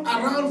run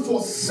around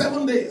for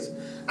 7 days,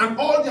 and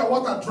all their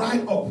water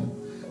dried up.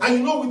 And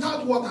you know,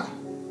 without water,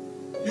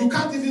 you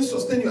can't even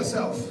sustain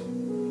yourself.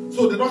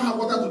 So they don't have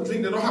water to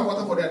drink. They don't have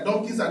water for their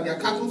donkeys and their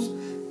cattle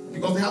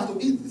because they have to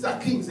eat. These are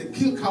kings. They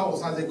kill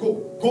cows as they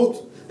go,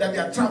 goat that they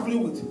are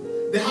traveling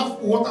with. They have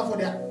water for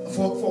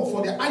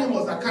their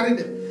animals that carry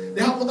them.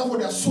 They have water for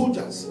their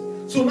soldiers.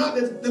 So now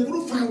they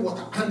couldn't find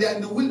water and they are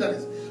in the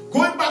wilderness.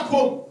 Going back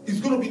home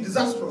is going to be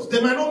disastrous. They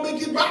might not make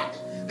it back.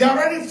 They are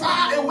already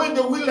far away in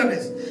the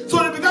wilderness.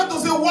 So they began to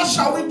say, what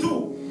shall we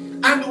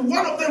do? And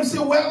one of them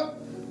said, well,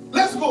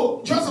 let's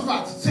go.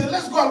 Josaphat said,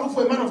 let's go and look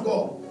for a man of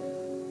God,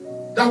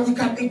 that we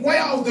can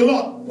inquire of the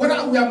Lord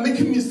whether we are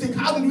making mistakes.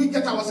 How did we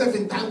get ourselves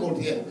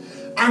entangled here?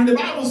 And the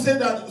Bible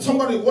said that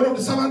one of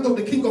the servants of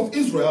the king of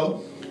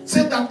Israel,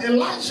 said that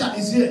Elisha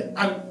is here.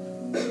 And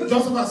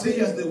Joseph said,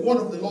 yes, the word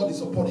of the Lord is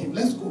upon him.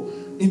 Let's go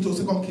into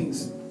 2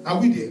 Kings. Are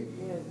we there?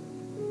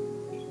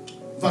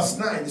 verse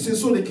 9. It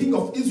says, so the king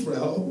of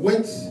Israel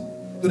went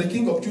to the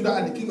king of Judah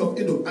and the king of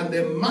Edom, and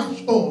they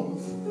marched on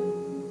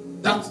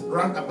that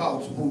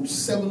roundabout for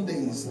 7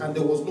 days, and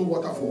there was no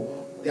water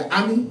for their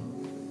army,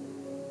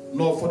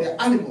 nor for their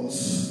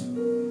animals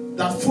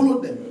that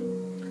followed them.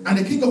 And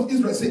the king of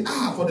Israel said,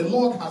 for the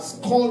Lord has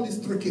called these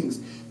 3 kings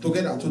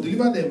together to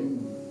deliver them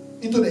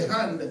into the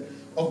hand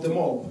of the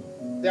mob.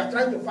 They are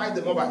trying to fight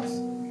the Moabites.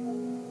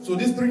 So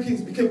these 3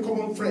 kings became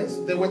common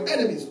friends. They were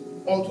enemies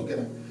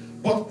altogether.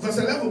 But verse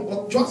 11,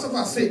 but Joseph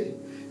said,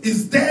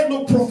 is there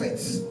no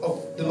prophet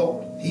of the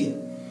Lord here,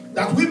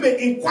 that we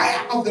may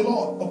inquire of the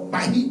Lord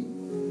by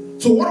him?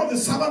 So one of the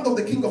servants of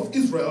the king of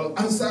Israel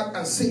answered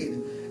and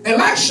said,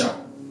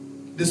 Elisha,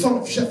 the son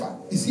of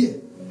Shaphat, is here,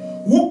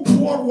 who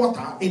poured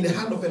water in the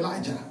hand of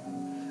Elijah.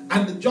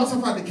 And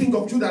Joseph, the king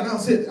of Judah, now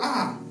said,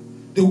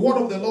 the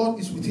word of the Lord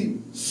is with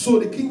him. So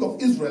the king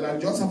of Israel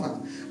and Joseph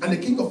and the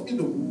king of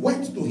Edom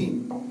went to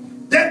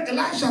him. Then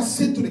Elisha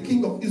said to the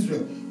king of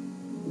Israel,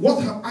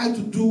 what have I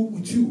to do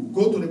with you?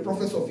 Go to the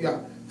prophets of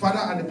your father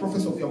and the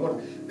prophets of your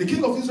mother. The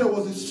king of Israel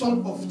was the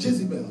son of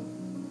Jezebel.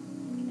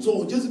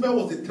 So Jezebel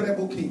was the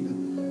terrible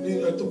king,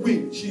 the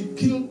queen. She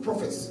killed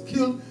prophets,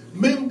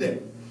 maimed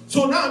them.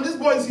 So now this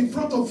boy is in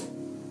front of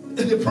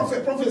the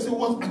prophet. Prophet said,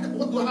 what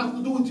do I have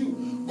to do with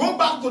you? Go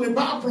back to the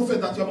Baal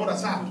prophet that your mother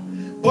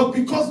served. But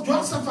because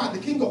Jehoshaphat, the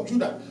king of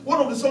Judah,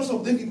 one of the sons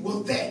of David,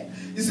 was there,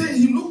 he said,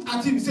 he looked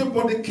at him, he said,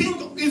 but the king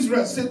of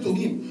Israel said to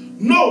him,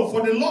 no,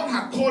 for the Lord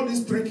had called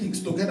these 3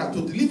 kings together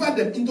to deliver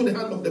them into the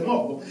hand of the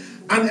mob.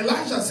 And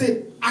Elisha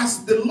said,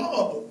 as the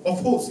Lord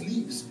of hosts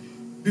lives,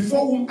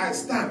 before whom I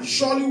stand,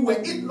 surely were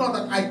it not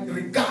that I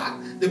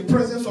regard the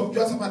presence of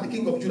Jehoshaphat, the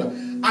king of Judah,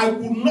 I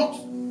would not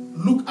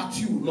look at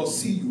you nor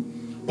see you.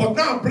 But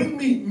now bring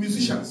me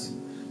musicians.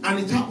 And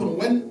it happened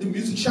when the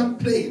musician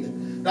played,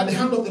 that the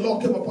hand of the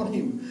Lord came upon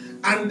him.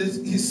 And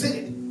he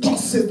said,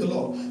 thus says the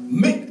Lord,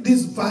 make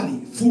this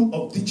valley full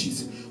of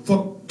ditches.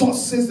 For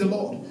thus says the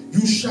Lord,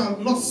 you shall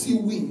not see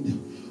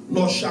wind,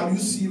 nor shall you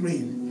see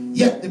rain.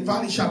 Yet the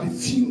valley shall be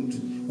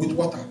filled with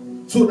water,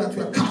 so that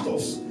your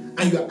cattle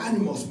and your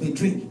animals may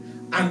drink.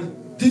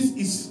 And this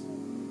is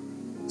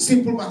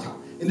simple matter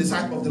in the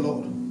sight of the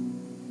Lord.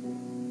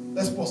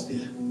 Let's pause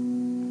there.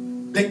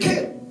 They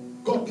came.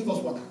 God give us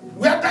water.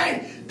 We are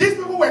dying. These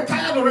people were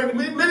tired already.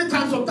 Many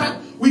times,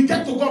 sometimes we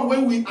get to God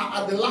when we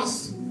are at the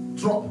last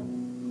drop.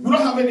 We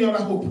don't have any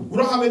other hope. We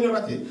don't have any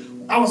other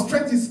thing. Our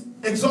strength is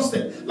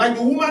exhausted. Like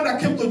the woman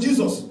that came to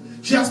Jesus.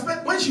 She has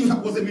spent, when she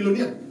was a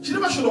millionaire, she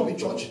never showed up in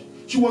church.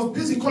 She was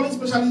busy calling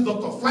specialist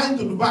doctors, flying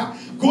to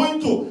Dubai, going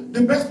to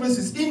the best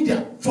places,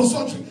 India, for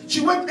surgery.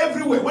 She went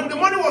everywhere. When the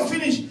money was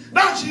finished,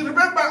 now she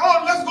remembered,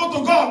 oh, let's go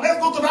to God. Let's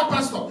go to that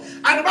pastor.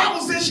 And the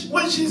Bible says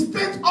when she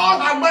spent all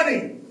her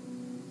money,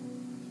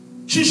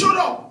 she showed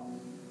up.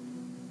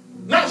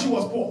 Now she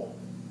was poor.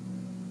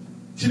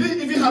 She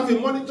didn't even have the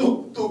money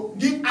to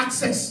give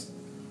access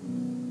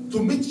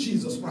to meet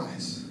Jesus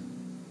Christ.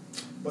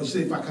 But she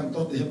said, if I can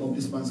touch the hem of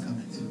this man's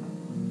garment,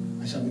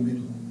 I shall be made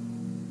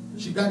whole.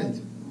 She got it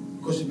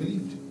because she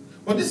believed.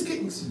 But these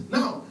kings,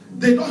 now,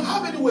 they don't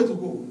have anywhere to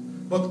go.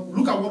 But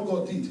look at what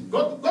God did.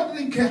 God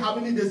didn't care how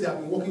many days they have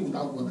been walking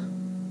without water.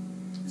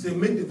 He said,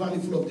 make the valley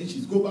full of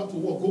ditches. Go back to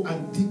work. Go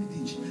and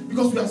dig ditch.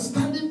 Because we are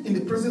standing in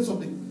the presence of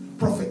the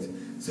prophet.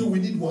 Say, we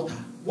need water.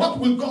 What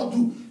will God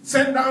do?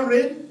 Send down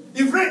rain?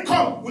 If rain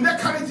comes, will they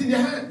carry it in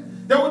their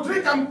hand? They will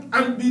drink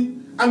and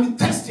be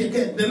thirsty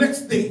again the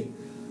next day.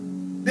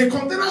 The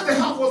containers they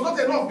have was not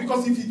enough,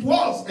 because if it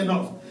was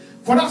enough,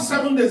 for that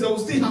 7 days they will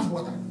still have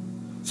water.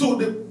 So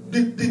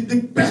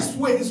the best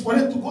way is for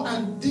them to go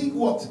and dig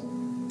what?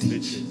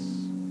 Ditches.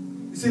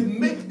 He said,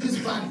 make this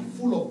valley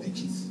full of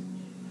ditches.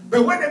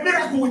 But when the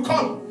miracle will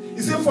come,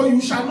 he said, for you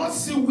shall not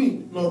see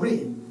wind nor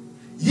rain,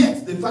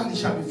 yet the valley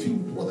shall be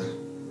filled with water.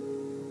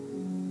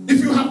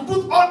 If you have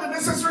put all the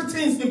necessary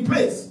things in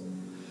place,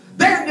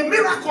 then the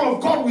miracle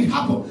of God will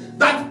happen,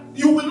 that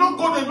you will not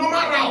go the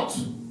normal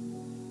route.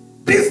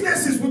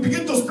 Businesses will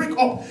begin to spring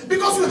up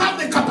because you have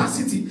the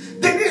capacity.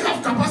 They didn't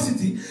have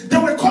capacity. They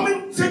were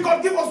coming, saying,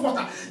 God, give us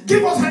water,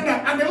 give us hunger.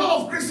 And a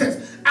lot of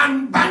Christians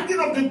and banging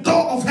on the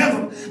door of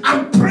heaven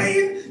and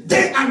praying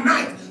day and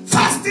night,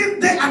 fasting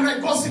day and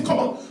night. God said, come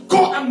on,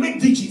 go and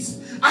make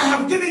ditches. I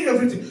have given you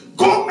everything.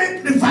 Go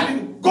make the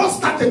valley. Go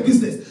start a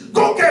business.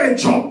 Go get a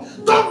job.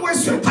 Don't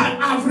waste your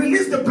time. I have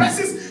released the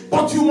blessings,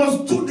 but you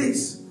must do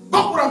this.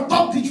 God would have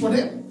done ditch for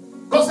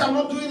them. God said, I'm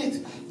not doing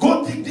it.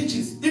 Go dig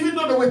ditches. Even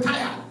though they were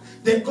tired,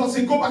 then God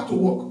said, go back to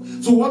work.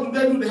 So what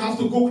do? They have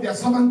to go with their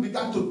servant,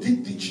 began to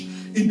dig ditch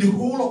in the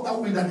whole of that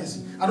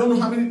wilderness. I don't know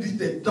how many ditch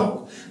they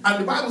dug.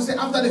 And the Bible said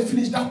after they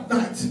finished that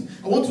night,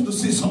 I want you to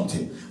say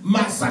something.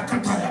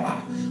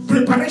 Masakatayaba.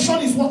 Preparation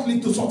is what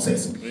leads to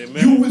success.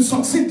 Amen. You will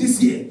succeed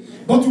this year,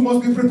 but you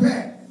must be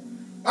prepared.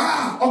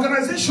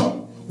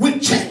 Organization will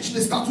change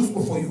the status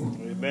quo for you.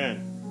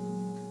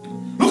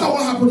 Amen. Look at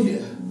what happened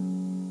here.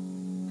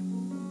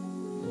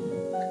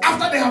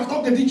 After they have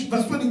dug the ditch,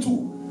 verse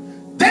 22.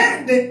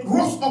 Then they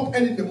rose up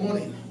early in the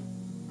morning,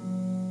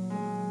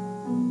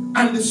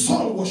 and the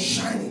sun was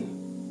shining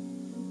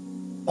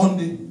on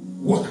the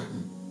water.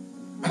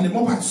 And the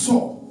Moabites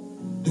saw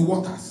the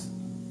waters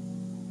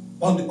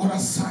on the other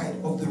side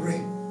of the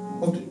red,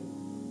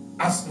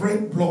 as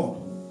red blood.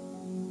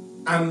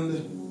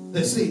 And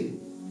they said,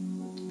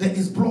 there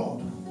is blood.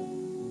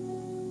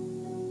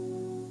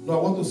 Now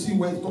I want to see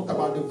where it talked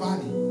about the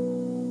valley.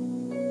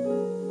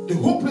 The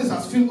whole place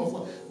has filled of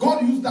water.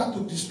 God used that to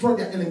destroy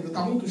their enemies. But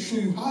I want to show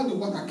you how the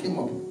water came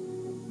up.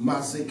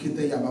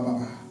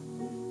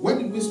 Where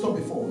did we stop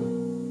before?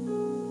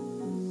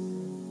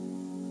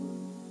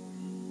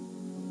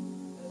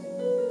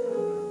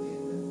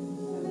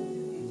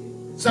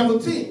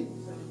 "17.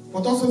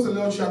 For thus says the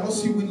Lord, shall not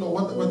see wind nor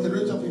water, but the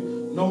rage of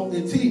him." No,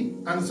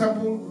 18. And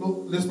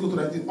example, let's go to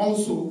 19.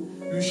 "Also,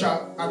 you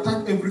shall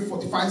attack every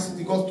fortified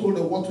city." God told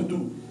them what to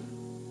do.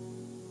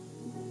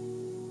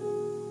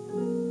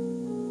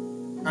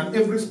 "And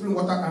every spring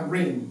water and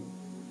rain."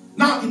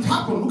 Now it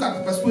happened. Look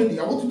at verse 20.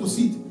 I want you to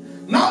see it.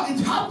 "Now it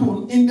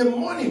happened in the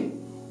morning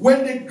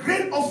when the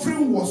grain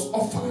offering was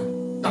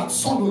offered, that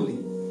suddenly."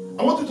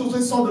 I want you to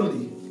say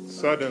suddenly.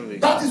 Suddenly.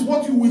 That is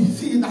what you will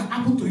see that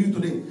happened to you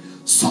today.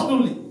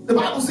 Suddenly. The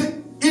Bible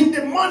said in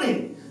the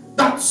morning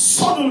that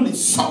suddenly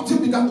something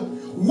began to.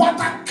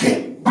 Water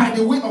came by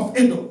the way of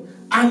Edom,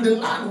 and the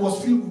land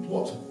was filled with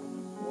what?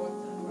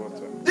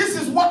 Water. This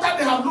is water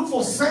they have looked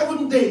for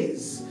 7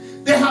 days.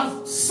 They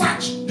have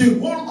searched the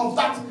whole of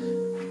that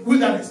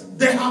wilderness.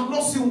 They have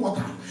not seen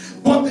water.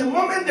 But the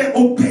moment they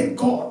obeyed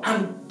God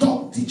and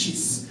dug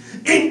ditches,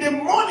 in the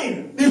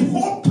morning, the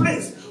whole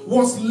place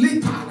was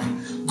littered.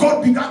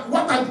 God began,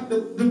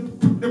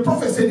 the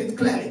prophet said it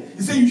clearly.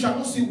 He said, "You shall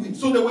not see wind."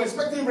 So they were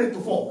expecting rain to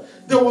fall.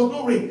 There was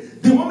no rain.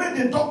 The moment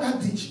they dug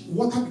that ditch,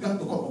 water began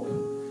to come up.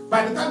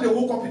 By the time they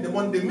woke up in the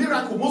morning, the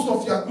miracle, most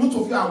of you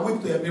are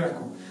awake to a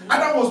miracle.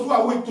 Adam was too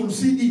awake to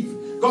see Eve.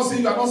 God said,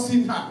 "You are not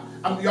seeing her.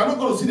 And you are not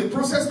going to see the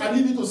process. I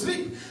need you to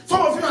sleep."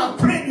 Some of you have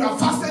prayed, you have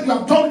fasted, you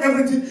have done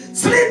everything.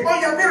 Sleep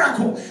on your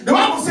miracle. The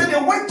Bible said they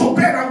went to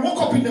bed and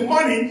woke up in the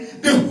morning.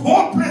 The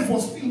whole place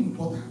was filled with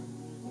water.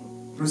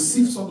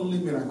 Receive suddenly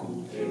miracle.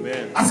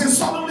 Amen. I said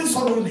suddenly,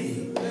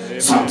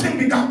 something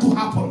began to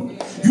happen.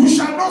 You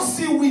shall not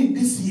see wind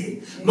this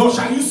year, nor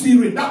shall you see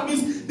rain. That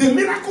means the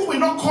miracle will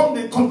not come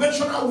the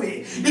conventional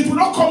way. It will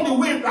not come the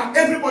way that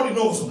everybody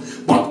knows.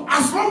 But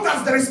as long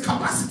as there is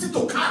capacity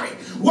to carry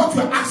what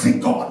you are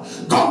asking God,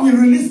 God will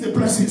release the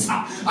blessings.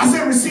 I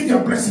say receive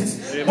your blessings.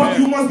 Amen. But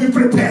you must be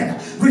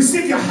prepared.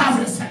 Receive your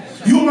harvest.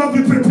 You must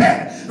be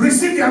prepared.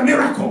 Receive your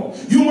miracle.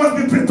 You must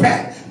be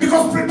prepared.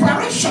 Because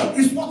preparation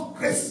is what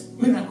creates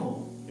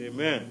miracle.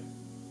 Amen.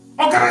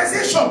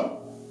 Organization.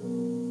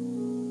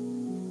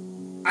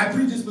 I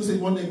preached this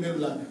message one day in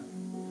Maryland.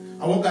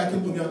 And one guy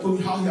came to me and told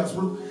me how he has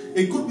run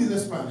a good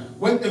businessman,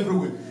 went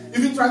everywhere.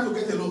 Even tried to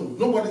get a loan.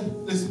 Nobody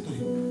listened to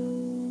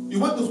him. He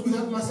went to school,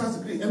 had a master's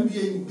degree,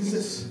 MBA in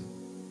business.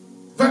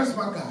 Very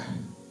smart guy.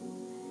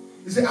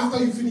 He said,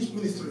 "After you finish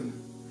ministering,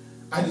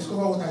 I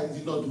discovered what I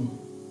did not do."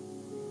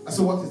 I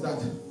said, "What is that?"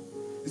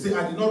 He said,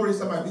 "I did not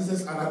register my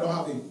business and I don't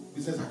have a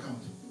business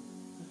account."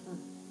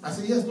 I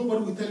said, "Yes,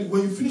 nobody will tell you.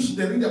 When you finish,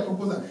 they read their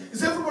proposal." He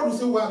said, "Everybody will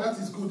say, wow, that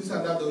is good, this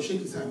and that." They will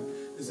shake his hand.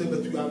 They said,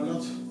 "But we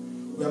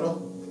are not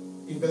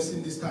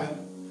investing this time."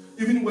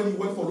 Even when he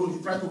went for loan, he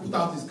tried to put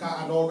out his car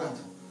and all that.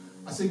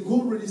 I said,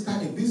 "Go register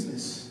a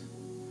business."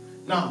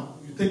 Now,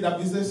 you take that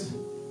business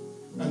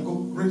and go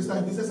register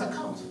a business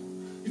account.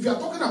 If you are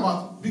talking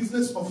about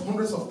business of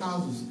hundreds of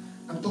thousands,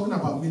 I'm talking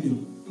about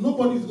millions.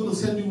 Nobody is going to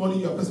send you money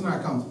in your personal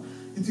account.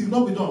 It will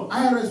not be done.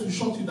 IRS will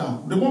shut you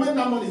down. The moment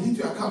that money hits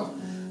your account,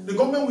 the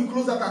government will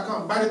close that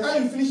account. By the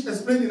time you finish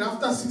explaining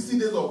after 60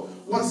 days or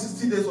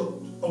 160 days or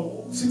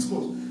 6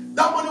 months,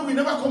 that money will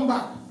never come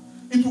back.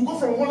 It will go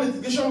from one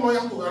litigation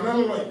lawyer to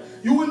another lawyer.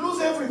 You will lose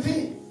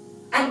everything.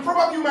 And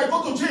probably you might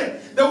go to jail.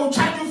 They will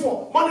charge you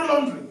for money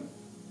laundering.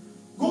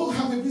 Go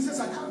have a business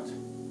account.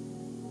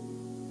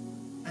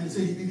 And he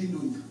said he didn't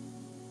do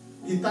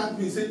it. He thanked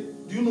me. He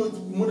said, "Do you know it's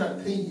more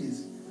than 10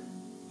 years?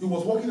 He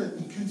was working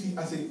in QT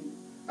as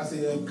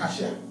a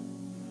cashier.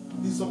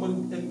 This is somebody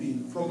with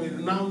MBA from a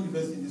renowned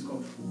university in this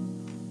country.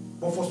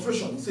 But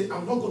frustration, he said,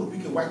 "I'm not going to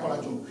pick a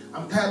white-collar job.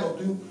 I'm tired of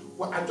doing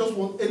what I just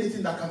want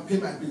anything that can pay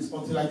my bills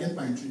until I get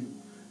my dream."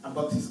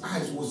 But his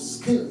eyes was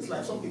scaled. It's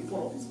like something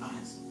fall off his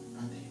eyes.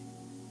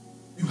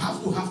 You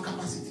have to have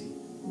capacity.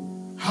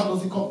 How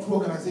does it come? Through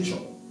organization.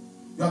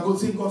 You are going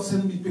to say, "God,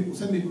 send me people,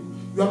 send me people."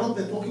 You are not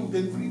networking with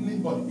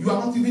anybody. You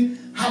are not even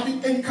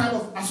having any kind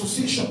of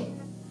association.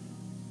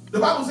 The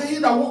Bible says, "He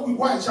that walk with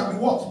wise shall be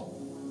what?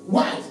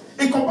 Wise.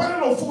 A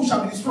companion of fools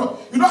shall be destroyed."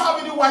 You don't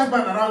have any wise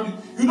man around you.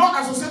 You don't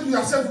associate with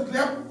yourself with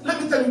them.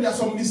 Let me tell you, there are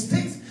some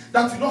mistakes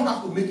that you don't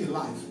have to make in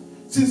life.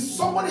 Since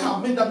somebody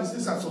have made that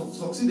mistake and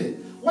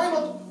succeeded, why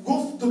not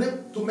go to them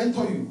to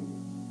mentor you?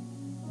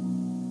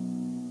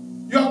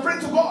 You are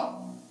praying to God.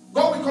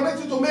 God will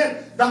connect you to men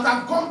that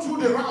have gone through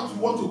the route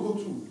you want to go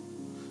through.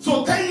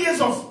 So 10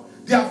 years of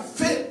their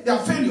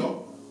failure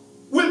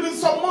will be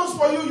some months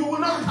for you. You will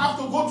not have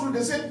to go through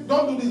the same,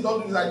 "Don't do this,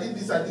 don't do this, I did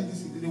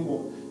this, it didn't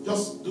work.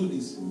 Just do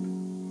this."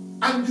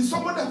 And be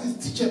someone that is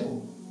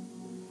teachable.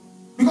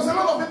 Because a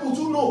lot of people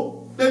too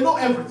know. They know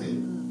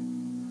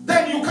everything.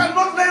 Then you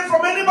cannot learn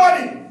from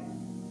anybody.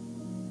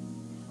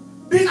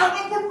 Be an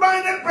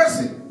open-minded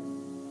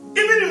person.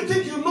 Even if you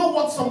think you know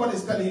what somebody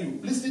is telling you,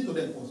 listen to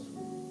them first.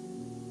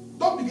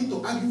 Don't begin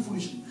to argue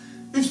foolishly.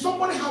 If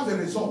somebody has a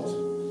result,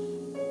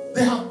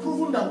 they have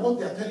proven that what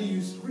they are telling you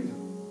is real.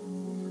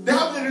 They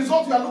have the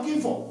result you are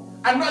looking for.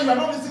 And now you are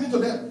not listening to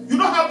them. You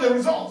don't have the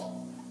result.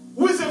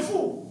 Who is a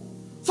fool?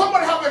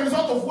 Somebody have the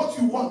result of what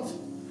you want.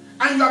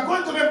 And you are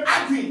going to them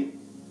arguing.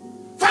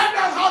 Find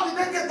out how did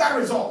they get that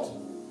result.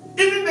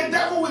 Even the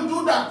devil will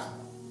do that.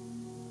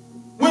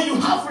 When you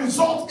have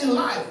results in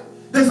life,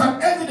 there's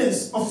an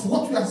evidence of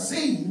what we are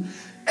saying.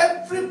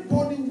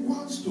 Everybody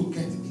wants to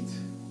get it.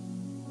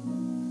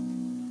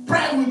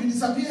 Pride will be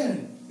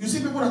disappearing. You see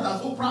people that are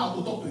so proud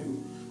to talk to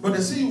you, but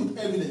they see you with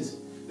evidence.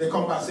 They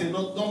come back and say,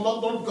 not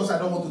because I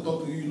don't want to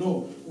talk to you. You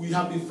know, we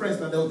have been friends,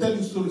 and they'll tell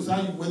you stories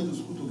how you went to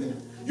school together.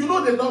 You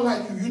know they don't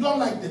like you. You don't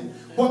like them.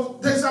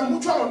 But there's a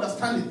mutual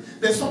understanding.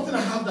 There's something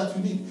I have that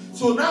you need.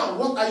 So now,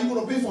 what are you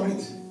going to pay for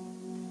it?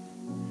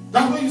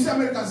 That's when you see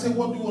Americans say,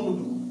 what do you want to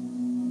do?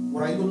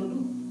 What are you going to do?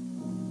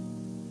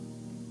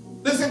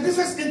 There's a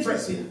business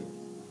interest here.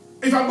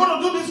 If I'm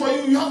going to do this for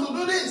you, you have to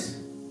do this.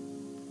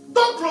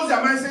 Don't close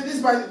your mind and say, this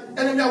is my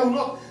enemy, I will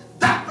not.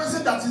 That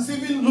person that is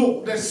even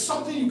low, there's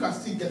something you can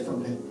still get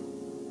from them.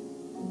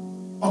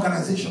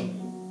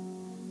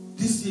 Organization.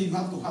 This year you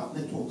have to have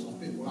networks of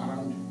people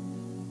around you.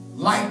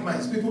 Like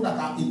minds, people that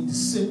are in the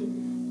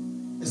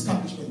same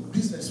establishment,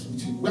 business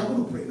with you. We are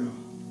going to pray now.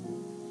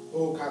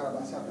 Oh,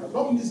 Karabasaka.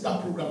 Don't miss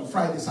that program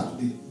Friday,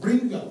 Saturday.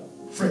 Bring your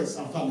friends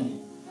and family.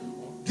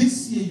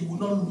 This year you will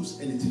not lose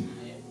anything.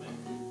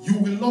 You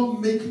will not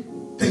make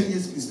 10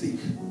 years mistake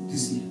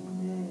this year.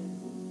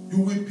 You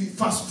will be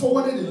fast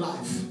forwarded in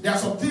life. There are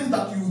some things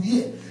that you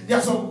hear. There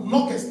are some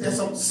nuggets. There are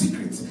some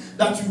secrets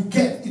that you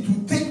get. It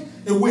will take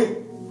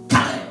away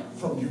time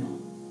from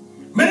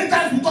you. Many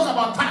times we talk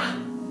about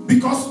time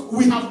because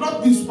we have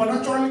not been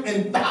supernaturally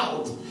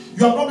endowed.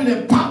 You have not been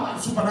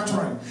empowered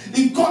supernaturally.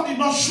 If God did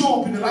not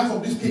show up in the life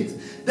of these kids,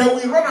 they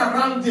will run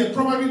around there.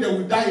 Probably they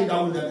will die in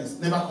that wilderness.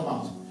 Never come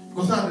out.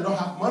 Because now they don't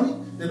have money.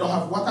 They don't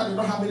have water. They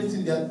don't have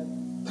anything. They are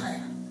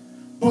tired.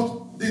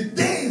 But the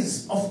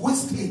days of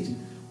wastage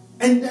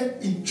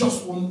ended in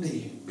just one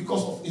day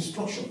because of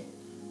instruction.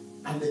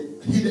 And they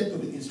heeded to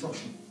the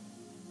instruction.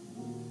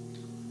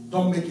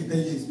 Don't make a 10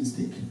 years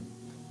mistake.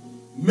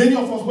 Many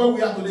of us, where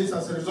we are today, is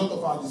as a result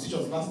of our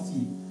decisions last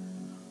year.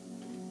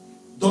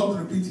 Don't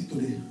repeat it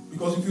today.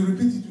 Because if you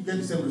repeat it, you get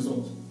the same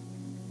result.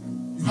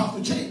 You have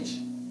to change.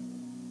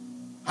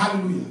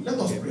 Hallelujah. Let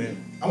us pray.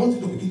 I want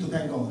you to begin to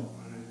thank God.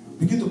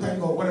 Begin to thank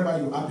God wherever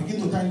you are.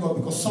 Begin to thank God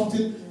because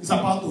something is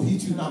about to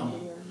hit you now.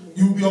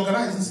 You will be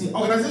organized this year.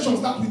 Organization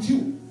starts with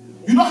you.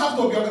 You don't have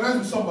to be organized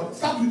with somebody.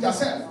 Start with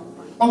yourself.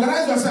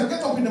 Organize yourself.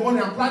 Get up in the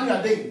morning and plan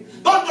your day.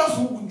 Don't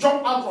just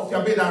jump out of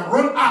your bed and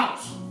run out.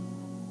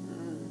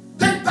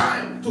 Take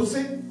time to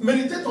say,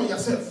 meditate on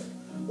yourself.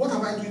 What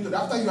am I doing today?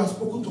 After you have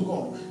spoken to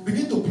God,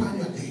 begin to plan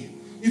your day.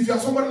 If you are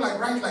somebody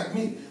like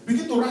me,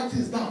 begin to write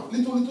things down.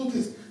 Little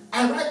things.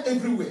 I write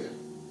everywhere.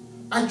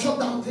 I jot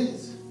down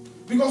things.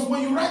 Because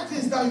when you write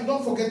things down, you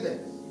don't forget them.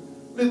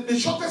 The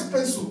shortest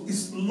pencil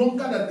is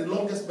longer than the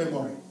longest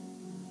memory.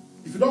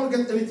 If you don't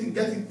get anything,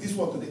 get it this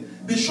one today.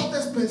 The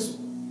shortest pencil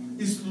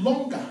is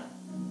longer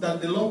than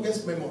the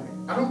longest memory.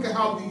 I don't care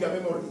how big your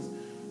memory is.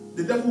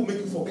 The devil will make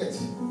you forget.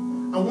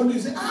 And one day you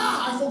say,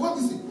 I forgot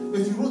this thing.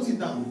 But if you wrote it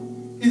down,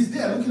 it's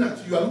there looking at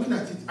you. You are looking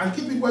at it. And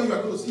keep it where you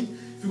are going to see.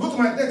 If you go to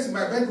my desk in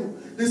my bedroom,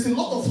 there's a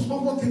lot of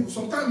small things.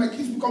 Sometimes my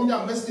kids will come there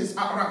and mess this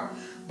around.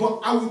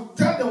 But I will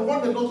tell them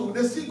what they know to.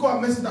 They still go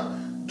and mess it up.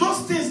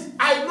 Those things,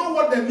 I know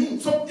what they mean.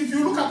 So if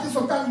you look at it,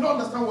 sometimes you don't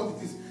understand what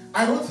it is.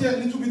 I wrote here a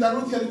little bit. I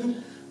wrote here a little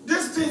bit.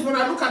 These things, when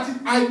I look at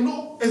it, I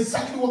know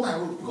exactly what I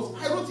wrote because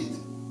I wrote it.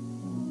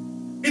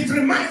 It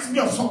reminds me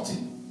of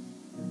something.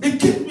 It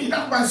keeps me.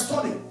 That's my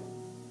study.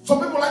 Some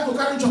people like to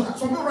carry journal.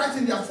 Some people write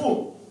in their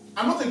phone.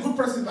 I'm not a good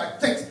person like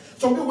text.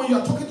 Some people, when you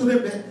are talking to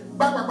them, they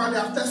back, they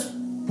have text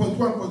 .1,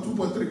 .2,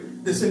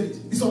 .3. They save it.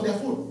 It's on their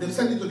phone. They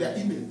send it to their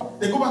email.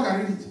 They go back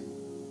and read it.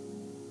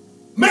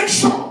 Make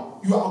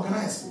sure you are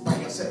organized by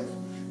yourself.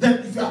 Then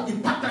if you are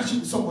in partnership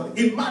with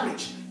somebody, in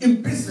marriage,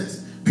 in business,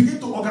 begin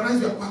to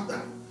organize your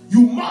partner.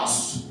 You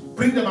must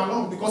bring them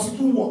along because it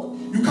will work.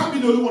 You can't be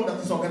the only one that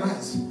is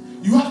organized.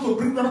 You have to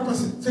bring another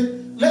person. Say,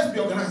 let's be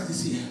organized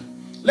this year.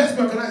 Let's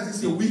be organized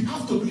this year. We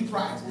have to do it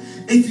right.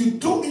 If you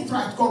do it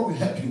right, God will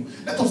help you.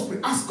 Let us pray.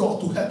 Ask God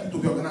to help you to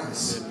be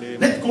organized.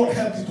 Let God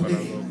help you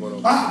today.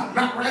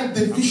 Write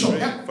the vision.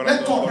 Let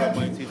God help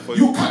you.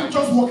 You can't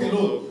just walk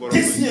alone.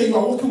 This year you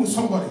are working with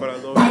somebody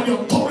by the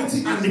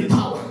authority and the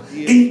power.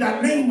 In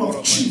the name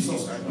of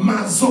Jesus.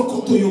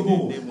 Mazoko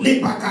toyobo.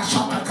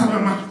 Lebakashata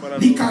kanama.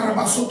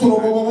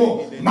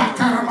 Likarabasoto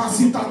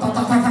Makarabasita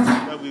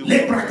tatatata.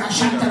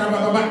 Lebrakashata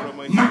rababa.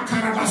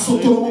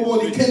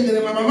 Makarabasoto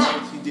likendere mama.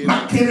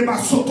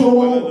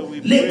 Makerebasoto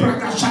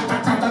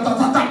lebrakashata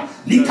tatatata.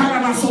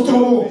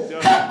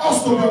 Likarabasoto. Help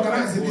us to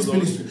organize in this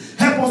ministry.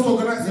 Help us to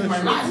organize in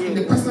my life, in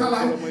the personal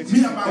life,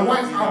 me and my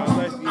wife,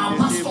 our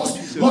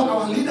pastors, Lord,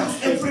 our leaders,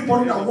 everybody.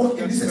 everybody that work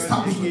in this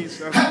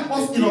establishment. Help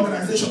us in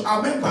organization.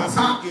 Our members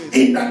are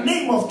in the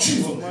name of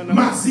Jesus.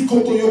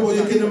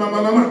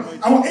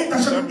 Our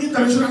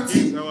international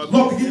team,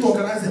 Lord, begin to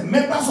organize them.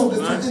 Members of the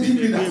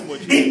strategic leaders,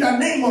 in the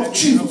name of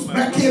Jesus.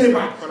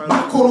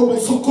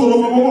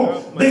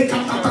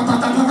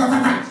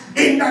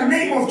 In the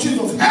name of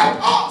Jesus, help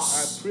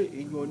us. I pray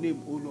in your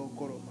name, O Lord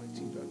God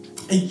Almighty.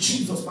 In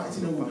Jesus'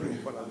 mighty name we pray.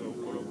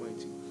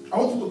 I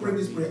want you to pray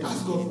this prayer.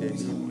 Ask God for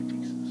wisdom.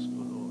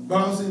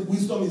 Bible says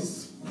wisdom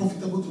is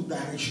profitable to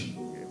direction.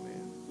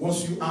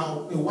 Once you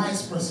are a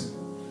wise person,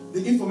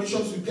 the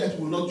information you get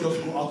will not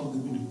just go out of the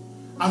window.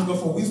 Ask God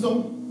for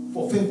wisdom,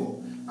 for favor,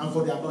 and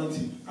for the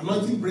anointing.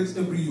 Anointing breaks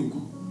every yoke.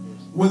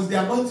 When the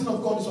anointing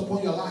of God is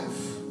upon your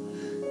life,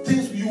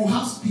 things you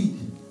have speed.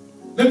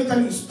 Let me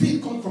tell you,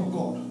 speed comes from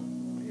God.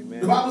 Amen.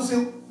 The Bible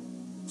says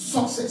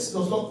riches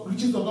does not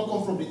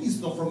come from the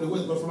east nor from the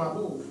west, but from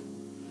above.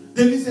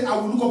 David said, I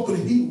will look up to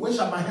the hill. Where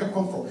shall my help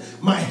come from?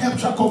 My help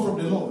shall come from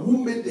the Lord, who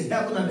made the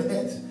heaven and the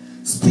earth.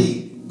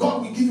 Speed.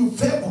 God will give you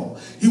favor.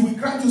 He will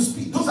grant you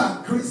speed. Those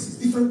are graces,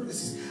 different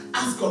graces.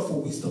 Ask God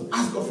for wisdom.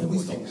 Ask God for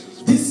wisdom.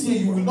 This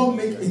year you will not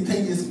make a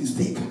 10 years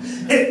mistake.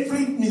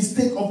 Every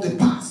mistake of the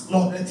past,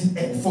 Lord, let it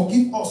end.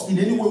 Forgive us in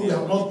any way we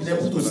have not been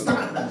able to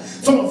stand.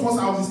 Some of us,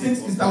 our mistakes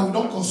is that we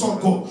don't consult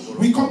God.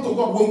 We come to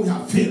God when we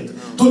have failed.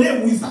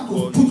 Today we start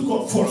to put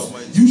God first.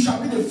 You shall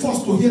be the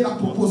first to hear that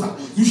proposal.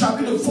 You shall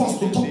be the first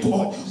to talk to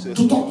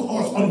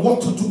us on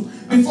what to do.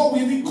 Before we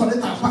even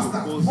connect our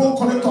pastor, before we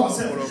connect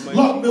ourselves,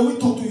 Lord, may we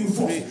talk to you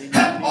first.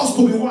 Help us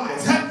to be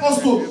wise. Help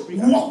us to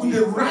walk with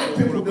the right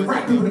people. The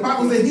right people. The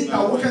Bible says, he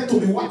that walketh to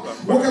be wise,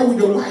 walketh with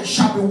the wise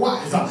shall be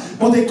wise.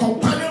 But the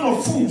companion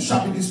of fools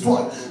shall be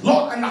destroyed.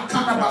 Lord, and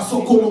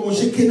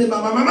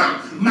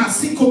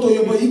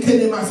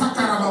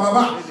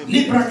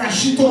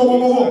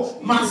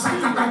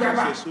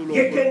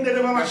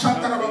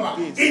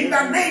in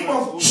the name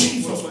of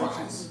Jesus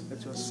Christ. In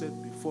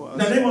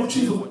the name of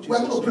Jesus, we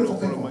are going to pray for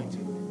favor.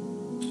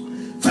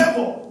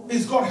 Favor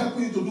is God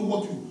helping you to do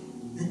what you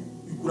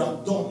could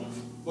have done,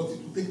 but it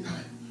will take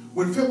time.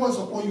 When favor is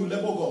upon you,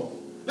 labor God.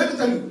 Let me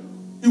tell you,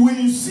 when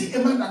you see a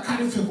man that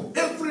carries favor,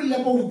 every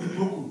labor will be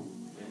broken.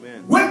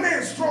 Amen. When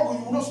men struggle,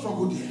 you will not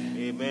struggle there.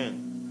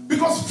 Amen.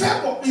 Because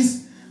favor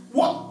is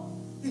what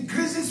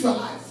increases your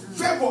life.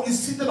 Favor is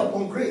seated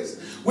upon grace.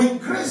 When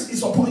grace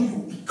is upon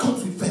you, it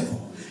comes with favor.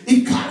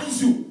 It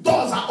carries you.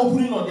 Doors are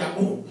opening on their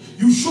own.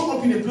 You show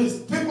up in a place,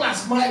 people are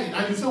smiling,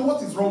 and you say,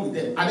 what is wrong with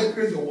them? Are they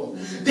crazy or what?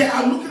 They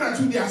are looking at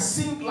you, they are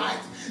seeing light,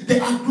 they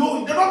are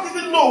glowing, they don't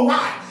even know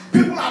why.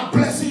 People are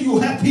blessing you,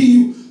 helping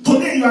you.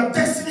 Today, your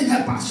destiny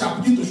helpers shall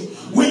begin to show.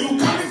 When you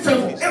carry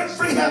favor,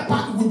 every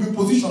helper will be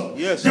positioned.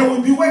 Yes. They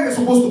will be where they're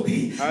supposed to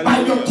be. Hallelujah.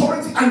 By the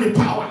authority and the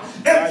power.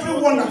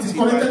 Everyone that is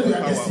connected to your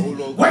destiny,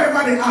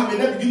 wherever they are, may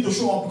they begin to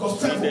show up,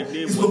 because favor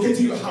is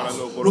locating your house,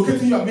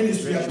 locating your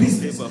ministry, your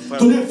business.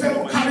 Today,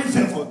 favor carries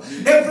favor.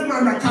 Every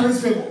man that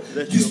carries favor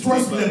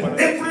destroys labor.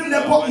 Every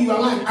labor in your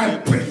life, I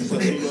pray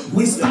today,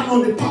 we stand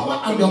on the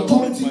power and the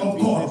authority of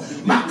God.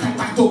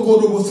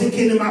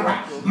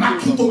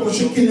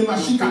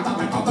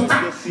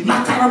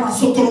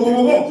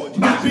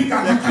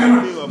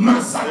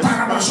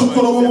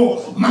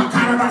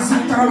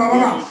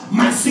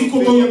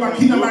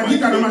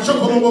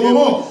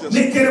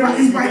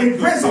 Is by the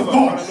grace of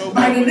God,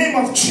 by the name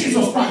of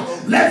Jesus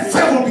Christ. Let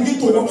favor begin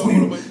to work for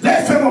you.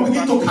 Let favor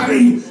begin to carry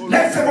you.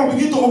 Let favor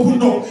begin to open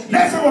doors.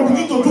 Let favor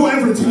begin to do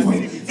everything for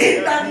you.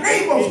 In the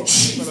name of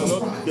Jesus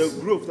Christ. The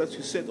growth that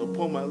you set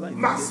upon my life.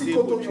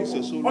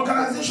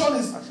 Organization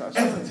is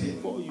everything.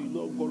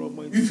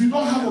 If you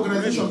don't have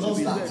organization, don't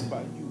start.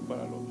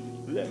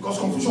 Because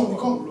confusion will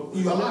come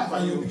in your life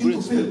and you begin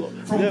to fail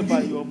from the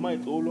beginning.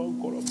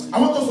 I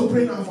want us to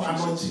pray now for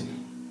anointing.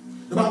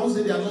 The Bible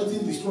says the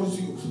anointing destroys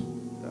you.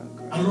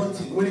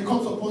 Anointing, when it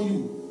comes upon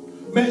you,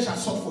 men shall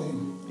sought for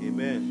you.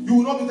 Amen. You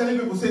will not be telling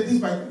people, say, this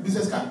is my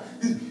business card.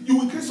 You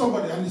will greet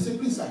somebody and they say,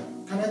 please sir,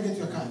 can I get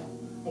your card?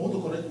 I want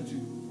to connect with you.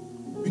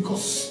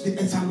 Because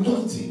it's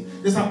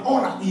anointing. There's an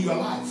aura in your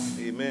life.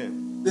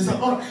 Amen. There's an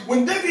aura.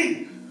 When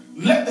David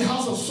left the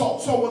house of Saul,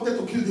 Saul wanted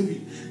to kill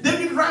David.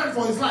 David ran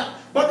for his life.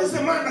 But this is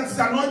a man that is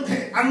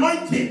anointed.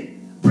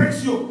 Anointed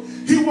breaks you.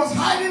 He was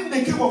hiding in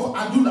the cave of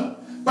Adullam.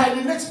 By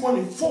the next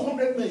morning,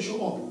 400 men show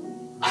up.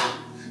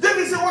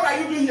 David said, what are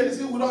you doing here? They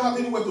said, we don't have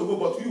anywhere to go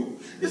but you.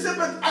 They said,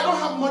 but I don't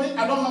have money.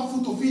 I don't have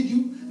food to feed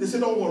you. They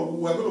said, don't worry,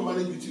 we're going to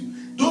manage with you.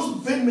 Those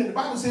vain men, the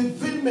Bible says,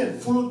 vain men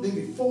followed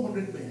David,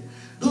 400 men.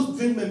 Those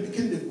vain men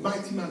became the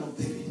mighty man of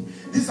David.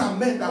 These are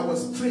men that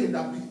was trained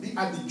at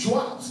the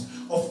jobs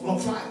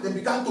of life. They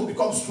began to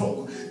become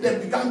strong. They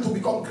began to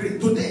become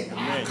great. Today,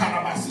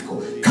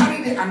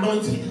 carry the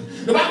anointing.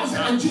 The Bible says,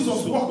 and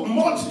Jesus walked,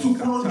 multitude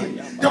followed him.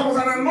 There was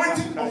an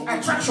anointing of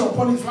attraction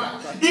upon his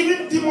life.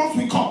 Even demons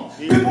will come.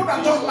 People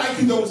that don't like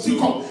you, they will still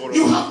come.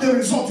 You have the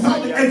result. You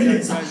have the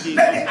evidence.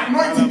 Let the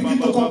anointing begin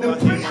to come. The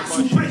prayers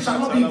you pray organized shall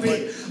not be in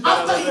vain.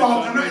 After you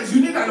are organized,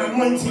 you need an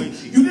anointing.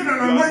 You need an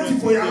anointing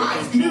for your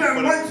life. You need an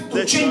anointing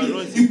to change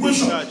the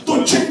equation,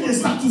 to change the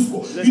status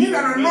quo. You need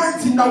an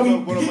anointing that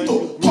will begin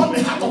to turn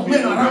the heart of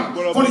men around.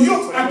 For the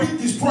yokes are being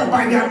destroyed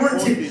by the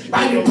anointing,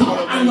 by the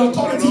power and the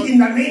authority in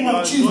the name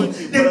of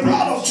Jesus. The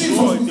blood of Jesus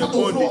will start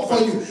to flow for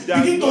you.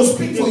 Begin to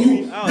speak for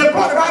you. The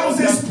blood, the Bible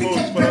says,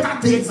 speaketh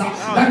better things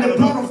than the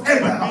blood of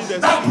Abel.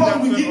 That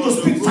blood will begin to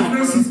speak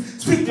finances,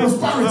 speak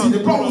prosperity.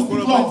 The blood will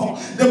speak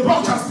love. The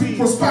blood shall speak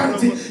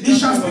prosperity. It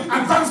shall speak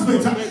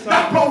advancement.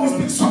 That blood will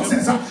speak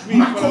success. The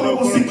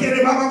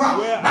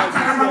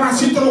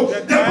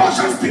blood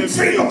shall speak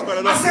freedom.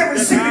 I say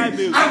receive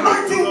it.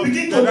 Anointing will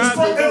begin to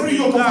destroy every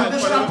yoke of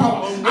foundational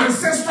power,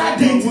 ancestral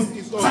deities,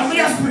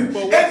 familiar spirit,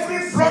 every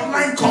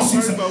bloodline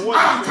causes.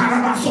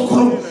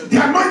 The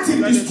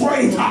anointing destroy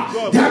it.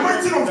 The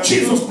anointing of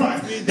Jesus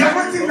Christ. The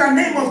anointing in the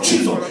name of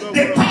Jesus.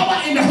 The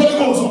power in the Holy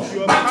Ghost.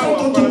 In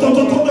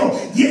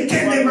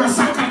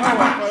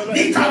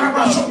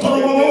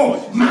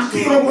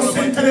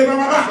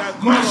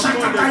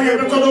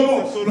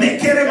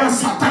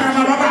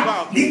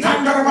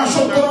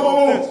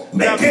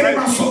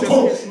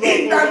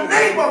the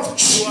name of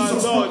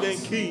Jesus. Lord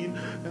and King,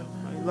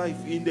 my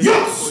life in the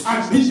yes,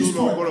 and be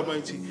destroyed. God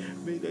Almighty.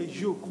 May the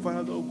yoke,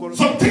 Father, oh God,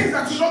 some things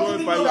that you don't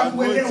even know that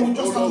we're there, we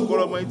just have to God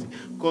Almighty,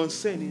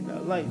 concerning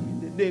our life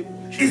in the name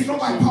of Jesus. It's not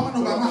by power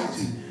nor by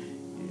might,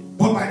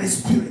 but by the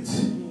Spirit.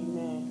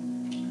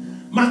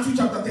 Matthew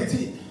chapter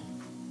 13,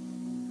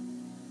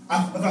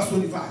 verse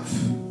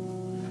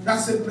 25. That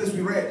same place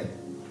we read.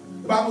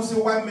 The Bible says,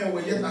 while men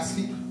were yet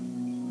asleep.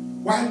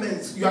 While men,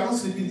 you are not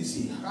sleeping this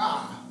year.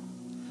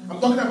 I'm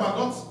talking about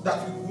not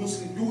that you won't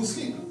sleep. You will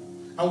sleep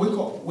and wake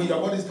up when your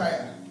body is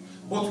tired.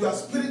 But you are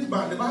spirit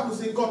man. The Bible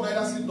says God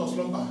neither sleep nor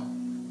slumber.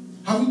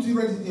 Haven't you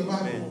read it in the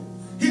Bible? Amen.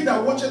 He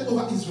that watcheth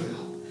over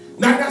Israel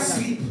neither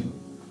sleep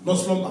nor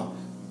slumber.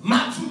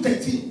 Matthew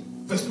 13,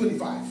 verse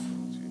 25.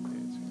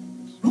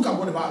 Look at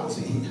what the Bible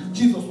says here.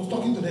 Jesus was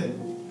talking to them.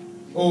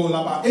 Oh,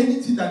 Laba,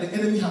 anything that the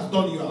enemy has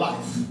done in your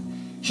life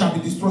shall be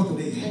destroyed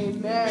today.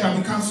 Amen. Shall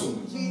be cancelled.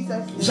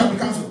 It shall be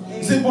cancelled.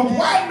 He said, but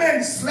while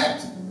men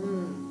slept,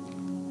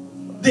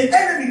 the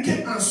enemy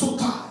came and sowed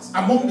tares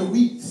among the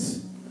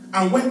weeds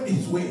and went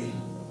his way.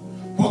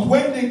 But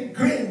when the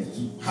grain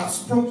had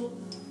sprung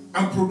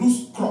and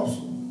produced crops,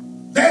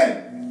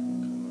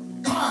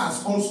 then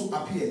tares also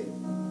appeared.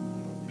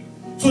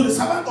 So the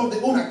servant of the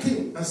owner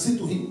came and said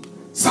to him,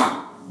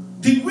 Sir,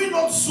 did we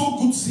not sow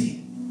good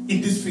seed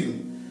in this field?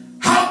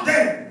 How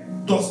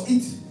then does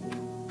it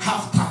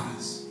have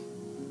tares?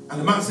 And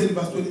the man said in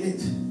verse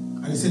 28,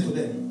 and he said to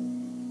them,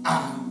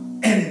 an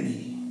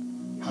enemy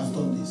has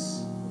done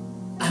this.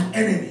 An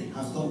enemy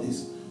has done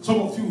this. Some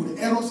of you,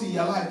 the errors in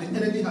your life, the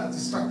enemy has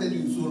distracted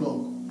you so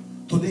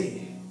long.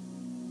 Today,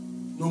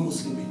 no more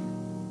sleeping.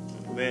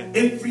 Amen.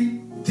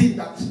 Everything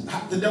that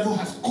the devil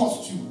has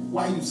caused you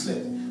while you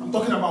slept. I'm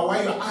talking about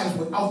why your eyes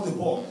were out the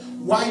ball,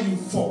 why you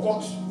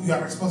forgot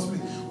your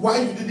responsibility,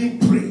 why you didn't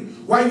pray,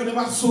 why you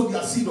never sowed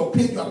your seed or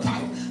paid your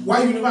tithe,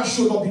 why you never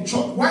showed up in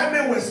church, why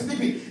men were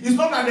sleeping. It's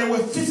not that they were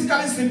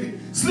physically sleeping.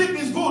 Sleep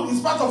is good,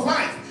 it's part of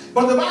life.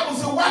 But the Bible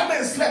says, while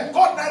men slept,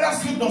 God neither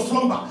sleep nor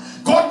slumber.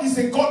 God is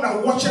a God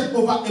that watches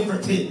over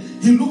everything.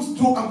 He looks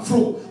through and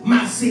through.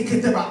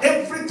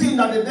 Everything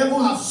that the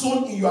devil has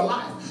sown in your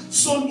life,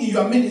 sown in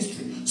your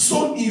ministry,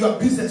 sown in your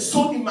business,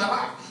 sown in my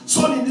life,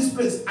 sown in this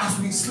place, as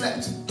we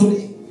slept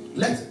today,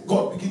 let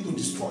God begin to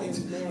destroy it.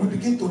 We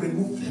begin to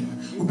remove them.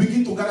 We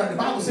begin to gather. The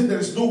Bible says there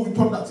is no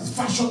weapon that is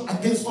fashioned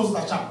against us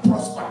that shall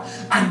prosper.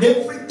 And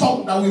every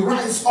tongue that will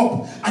rise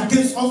up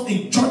against us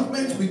in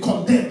judgment, we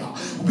condemn.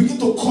 We begin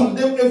to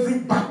condemn every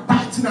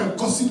backbiting and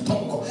gossip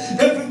tongue,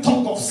 every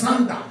tongue of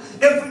slander,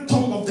 every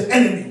tongue of the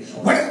enemy.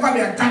 Wherever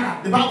they are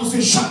gathered, the Bible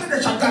says, surely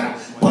they shall gather,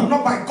 but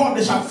not by God.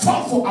 They shall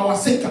fall for our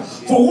sake.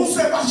 For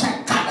whosoever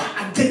shall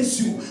gather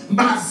against you,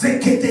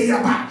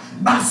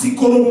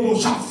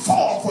 shall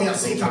fall for your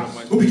sake.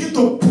 We begin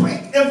to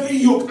break every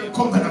yoke and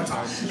covenant,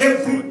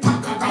 every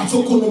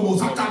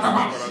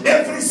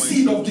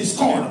seed of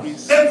discord,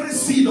 every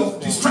seed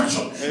of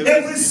destruction,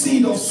 every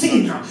seed of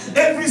sin,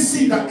 every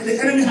seed that the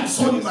enemy has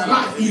sown in my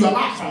life, in your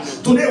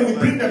life. Today we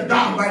bring them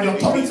down by the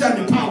authority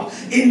and the power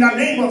in the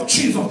name of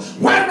Jesus.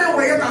 While men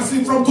were yet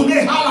asleep, from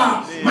today,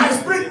 holla, my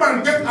spirit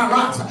man, get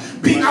alert.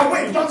 Be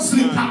awake, don't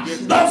sleep.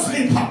 Don't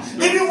sleep.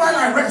 Even while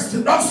I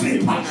rest, don't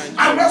sleep.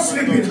 I'm not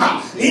sleeping.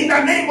 In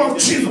the name of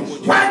Jesus.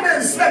 While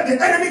men slept,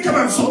 the enemy came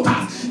and sowed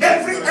tares.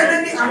 Every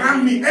enemy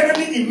around me,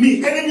 enemy in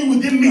me, enemy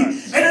within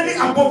me, enemy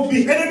above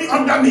me, enemy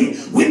under me,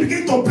 we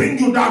begin to bring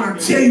you down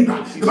and tear you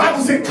down. The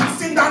Bible says,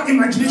 casting down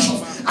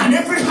imaginations and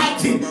every high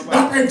thing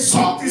that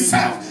exalts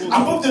itself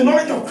above the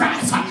knowledge of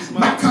Christ.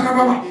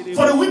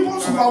 For the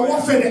weapons of our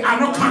warfare, they are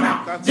not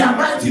carnal. They are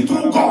mighty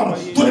through God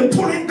to the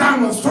pulling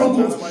down of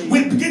strongholds.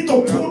 We begin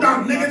to pull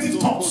down negative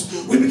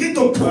thoughts. We begin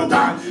to pull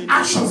down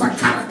actions and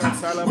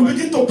characters. We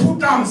begin to pull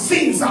down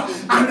sins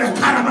and the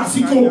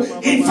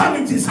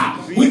infirmities.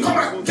 We come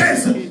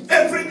against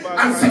every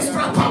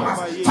ancestral powers,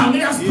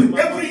 familiar spirit,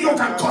 every yoke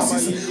and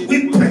causes.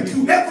 We break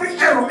you, every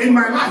error, in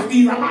my life,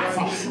 in your life,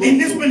 in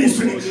this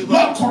ministry,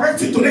 Lord,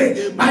 correct it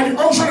today by the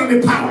unction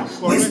and the power.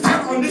 We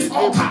stand on this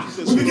altar.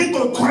 We begin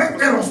to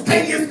correct errors,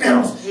 10 years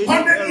errors,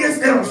 100 years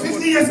errors,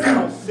 50 years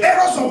errors,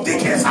 errors of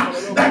decades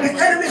that the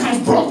enemy has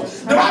brought.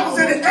 The Bible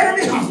says the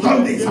enemy has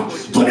done this.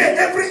 Today,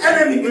 every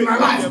enemy in my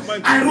life,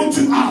 I root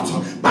you out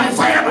by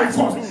fire, by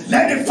force.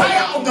 Let the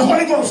fire of the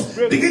Holy Ghost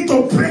begin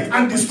to break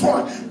and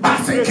destroy.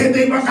 In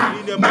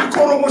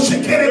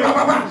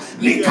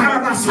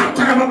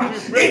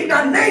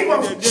the name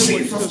of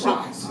Jesus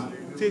Christ.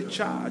 Take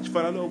charge,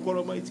 Father Lord God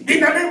Almighty. In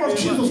the name of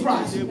Jesus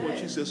Christ. In the name of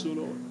Jesus, O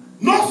Lord.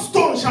 No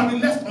stone shall be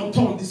left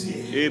unturned this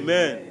year.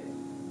 Amen.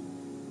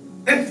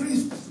 Every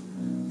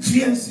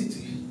fear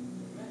city,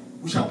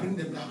 we shall bring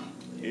them down.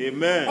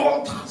 Amen.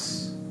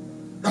 Altars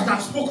that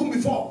have spoken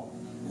before,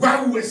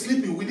 while we were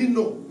sleeping, we didn't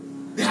know.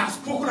 They have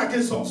spoken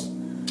against us.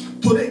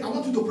 Today, I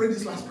want you to pray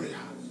this last prayer.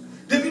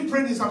 David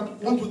prayed this at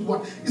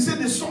 1:21. He said,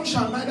 the sun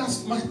shall neither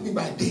smite me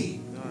by day,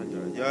 nor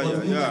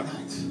the moon by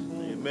night.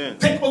 Amen.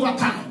 Take over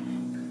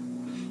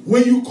time.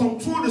 When you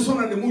control the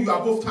sun and the moon, you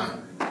are above time.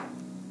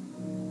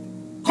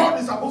 God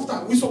is above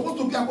time. We're supposed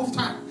to be above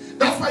time.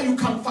 That's why you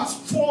can fast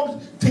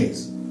forward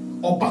things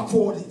or back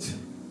forward it.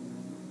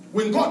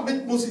 When God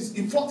made Moses,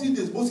 in 40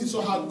 days, Moses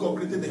saw how God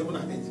created the heaven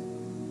and earth.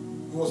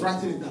 He was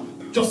writing it down.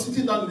 Just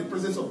sitting down in the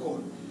presence of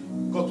God.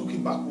 God took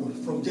him backward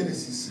from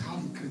Genesis, how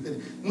he created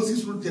it.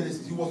 Moses wrote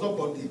Genesis. He was not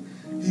born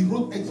then. He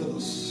wrote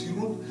Exodus. He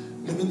wrote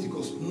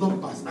Leviticus,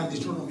 Numbers, and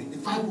Deuteronomy, the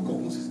 5 books of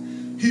Moses.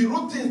 He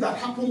wrote things that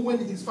happened when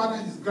his father,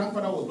 his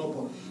grandfather was not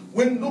born.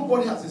 When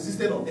nobody has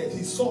existed on earth,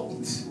 he saw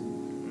it.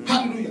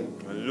 Hallelujah.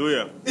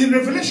 Hallelujah. In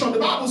Revelation, the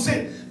Bible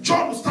said,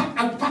 John will stand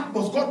at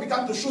Patmos. God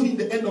began to show him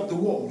the end of the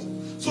world.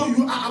 So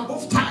you are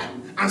above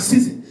time and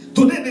season.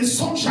 Today the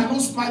sun shall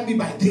not smite me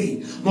by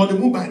day, nor the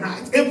moon by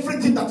night.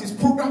 Everything that is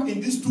programmed in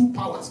these two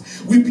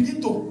powers, we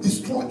begin to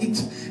destroy it.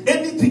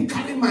 Anything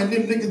carrying my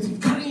name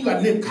negative, carrying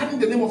your name, carrying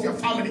the name of your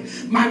family,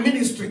 my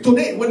ministry.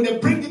 Today, when they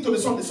bring it to the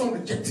sun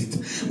rejects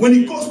it. When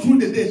it goes through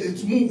the day,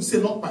 the moon will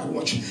say, not by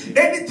watch.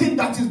 Anything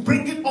that is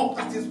bringing up,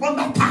 that is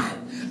under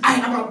time, I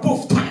am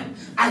above time.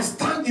 I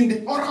stand in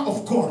the aura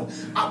of God.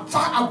 I'm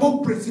far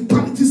above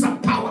principalities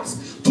and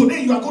powers.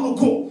 Today you are going to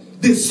go.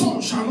 The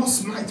sun shall not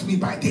smite me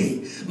by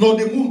day, nor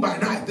the moon by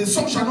night. The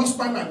sun shall not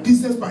smite my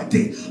business by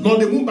day, nor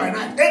the moon by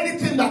night.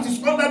 Anything that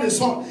is under the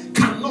sun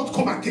cannot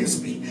come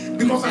against me.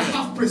 Because I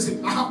have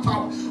principle, I have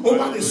power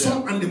over the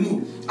sun and the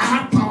moon. I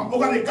have power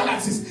over the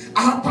galaxies.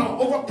 I have power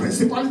over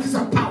principalities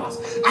and powers.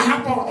 I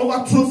have power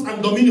over thrones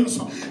and dominions.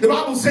 The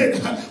Bible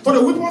said, for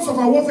the weapons of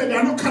our warfare, they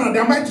are not carnal, they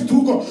are mighty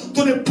through God.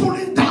 To the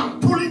pulling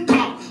down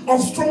of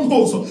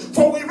strongholds.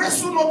 For we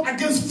wrestle not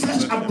against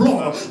flesh and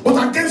blood,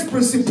 but against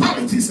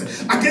principalities,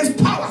 against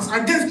powers,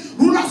 against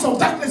rulers of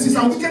darknesses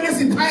and wickedness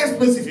in highest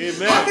places.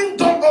 Amen. Having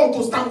done all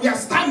to stand, we are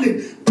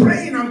standing,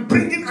 praying and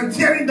bringing and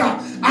tearing down,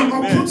 and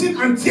uprooting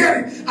and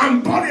tearing,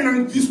 and burning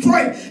and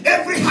destroying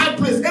every high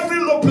place, every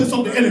low place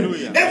of the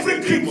enemy,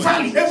 every creek,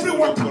 valley, every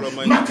water.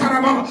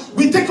 Makarababa.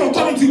 We take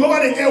authority over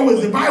the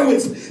airways, the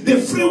byways, the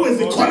freeways,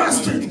 the corner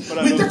street.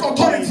 We take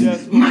authority.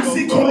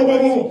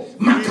 Masikorobobo,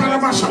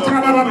 Makaraba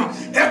Shakarababa.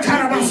 The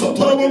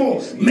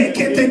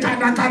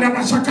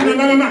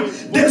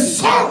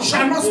sun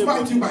shall not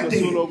smite you by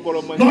day,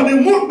 nor the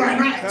moon by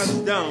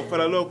night. Down,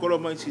 Father Lord God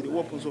Almighty, the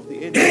weapons of the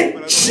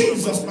enemy. In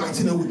Jesus'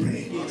 mighty name we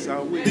pray.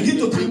 Begin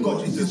to thank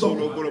God. It is all.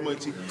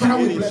 Father,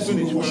 we bless you.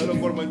 We worship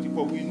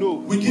you.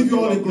 We give you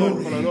all the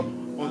glory.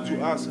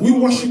 Unto us. We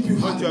worship you.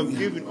 What you have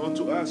given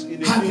unto us in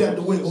the name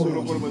of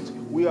Jesus.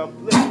 We are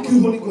blessed. Thank you,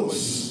 Holy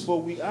Ghost.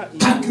 For we are in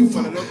thank you,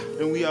 Father.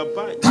 And we are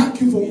bind.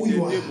 Thank you for who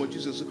you are. In the name of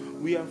Jesus.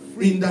 We are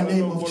free. In the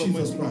name of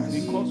Jesus Christ.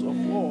 Because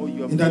of all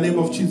you have in the name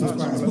of Jesus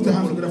Christ. Put your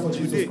hands together for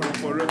Jesus Christ.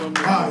 Forever.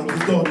 It is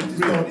done. It is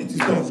done. It is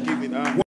done.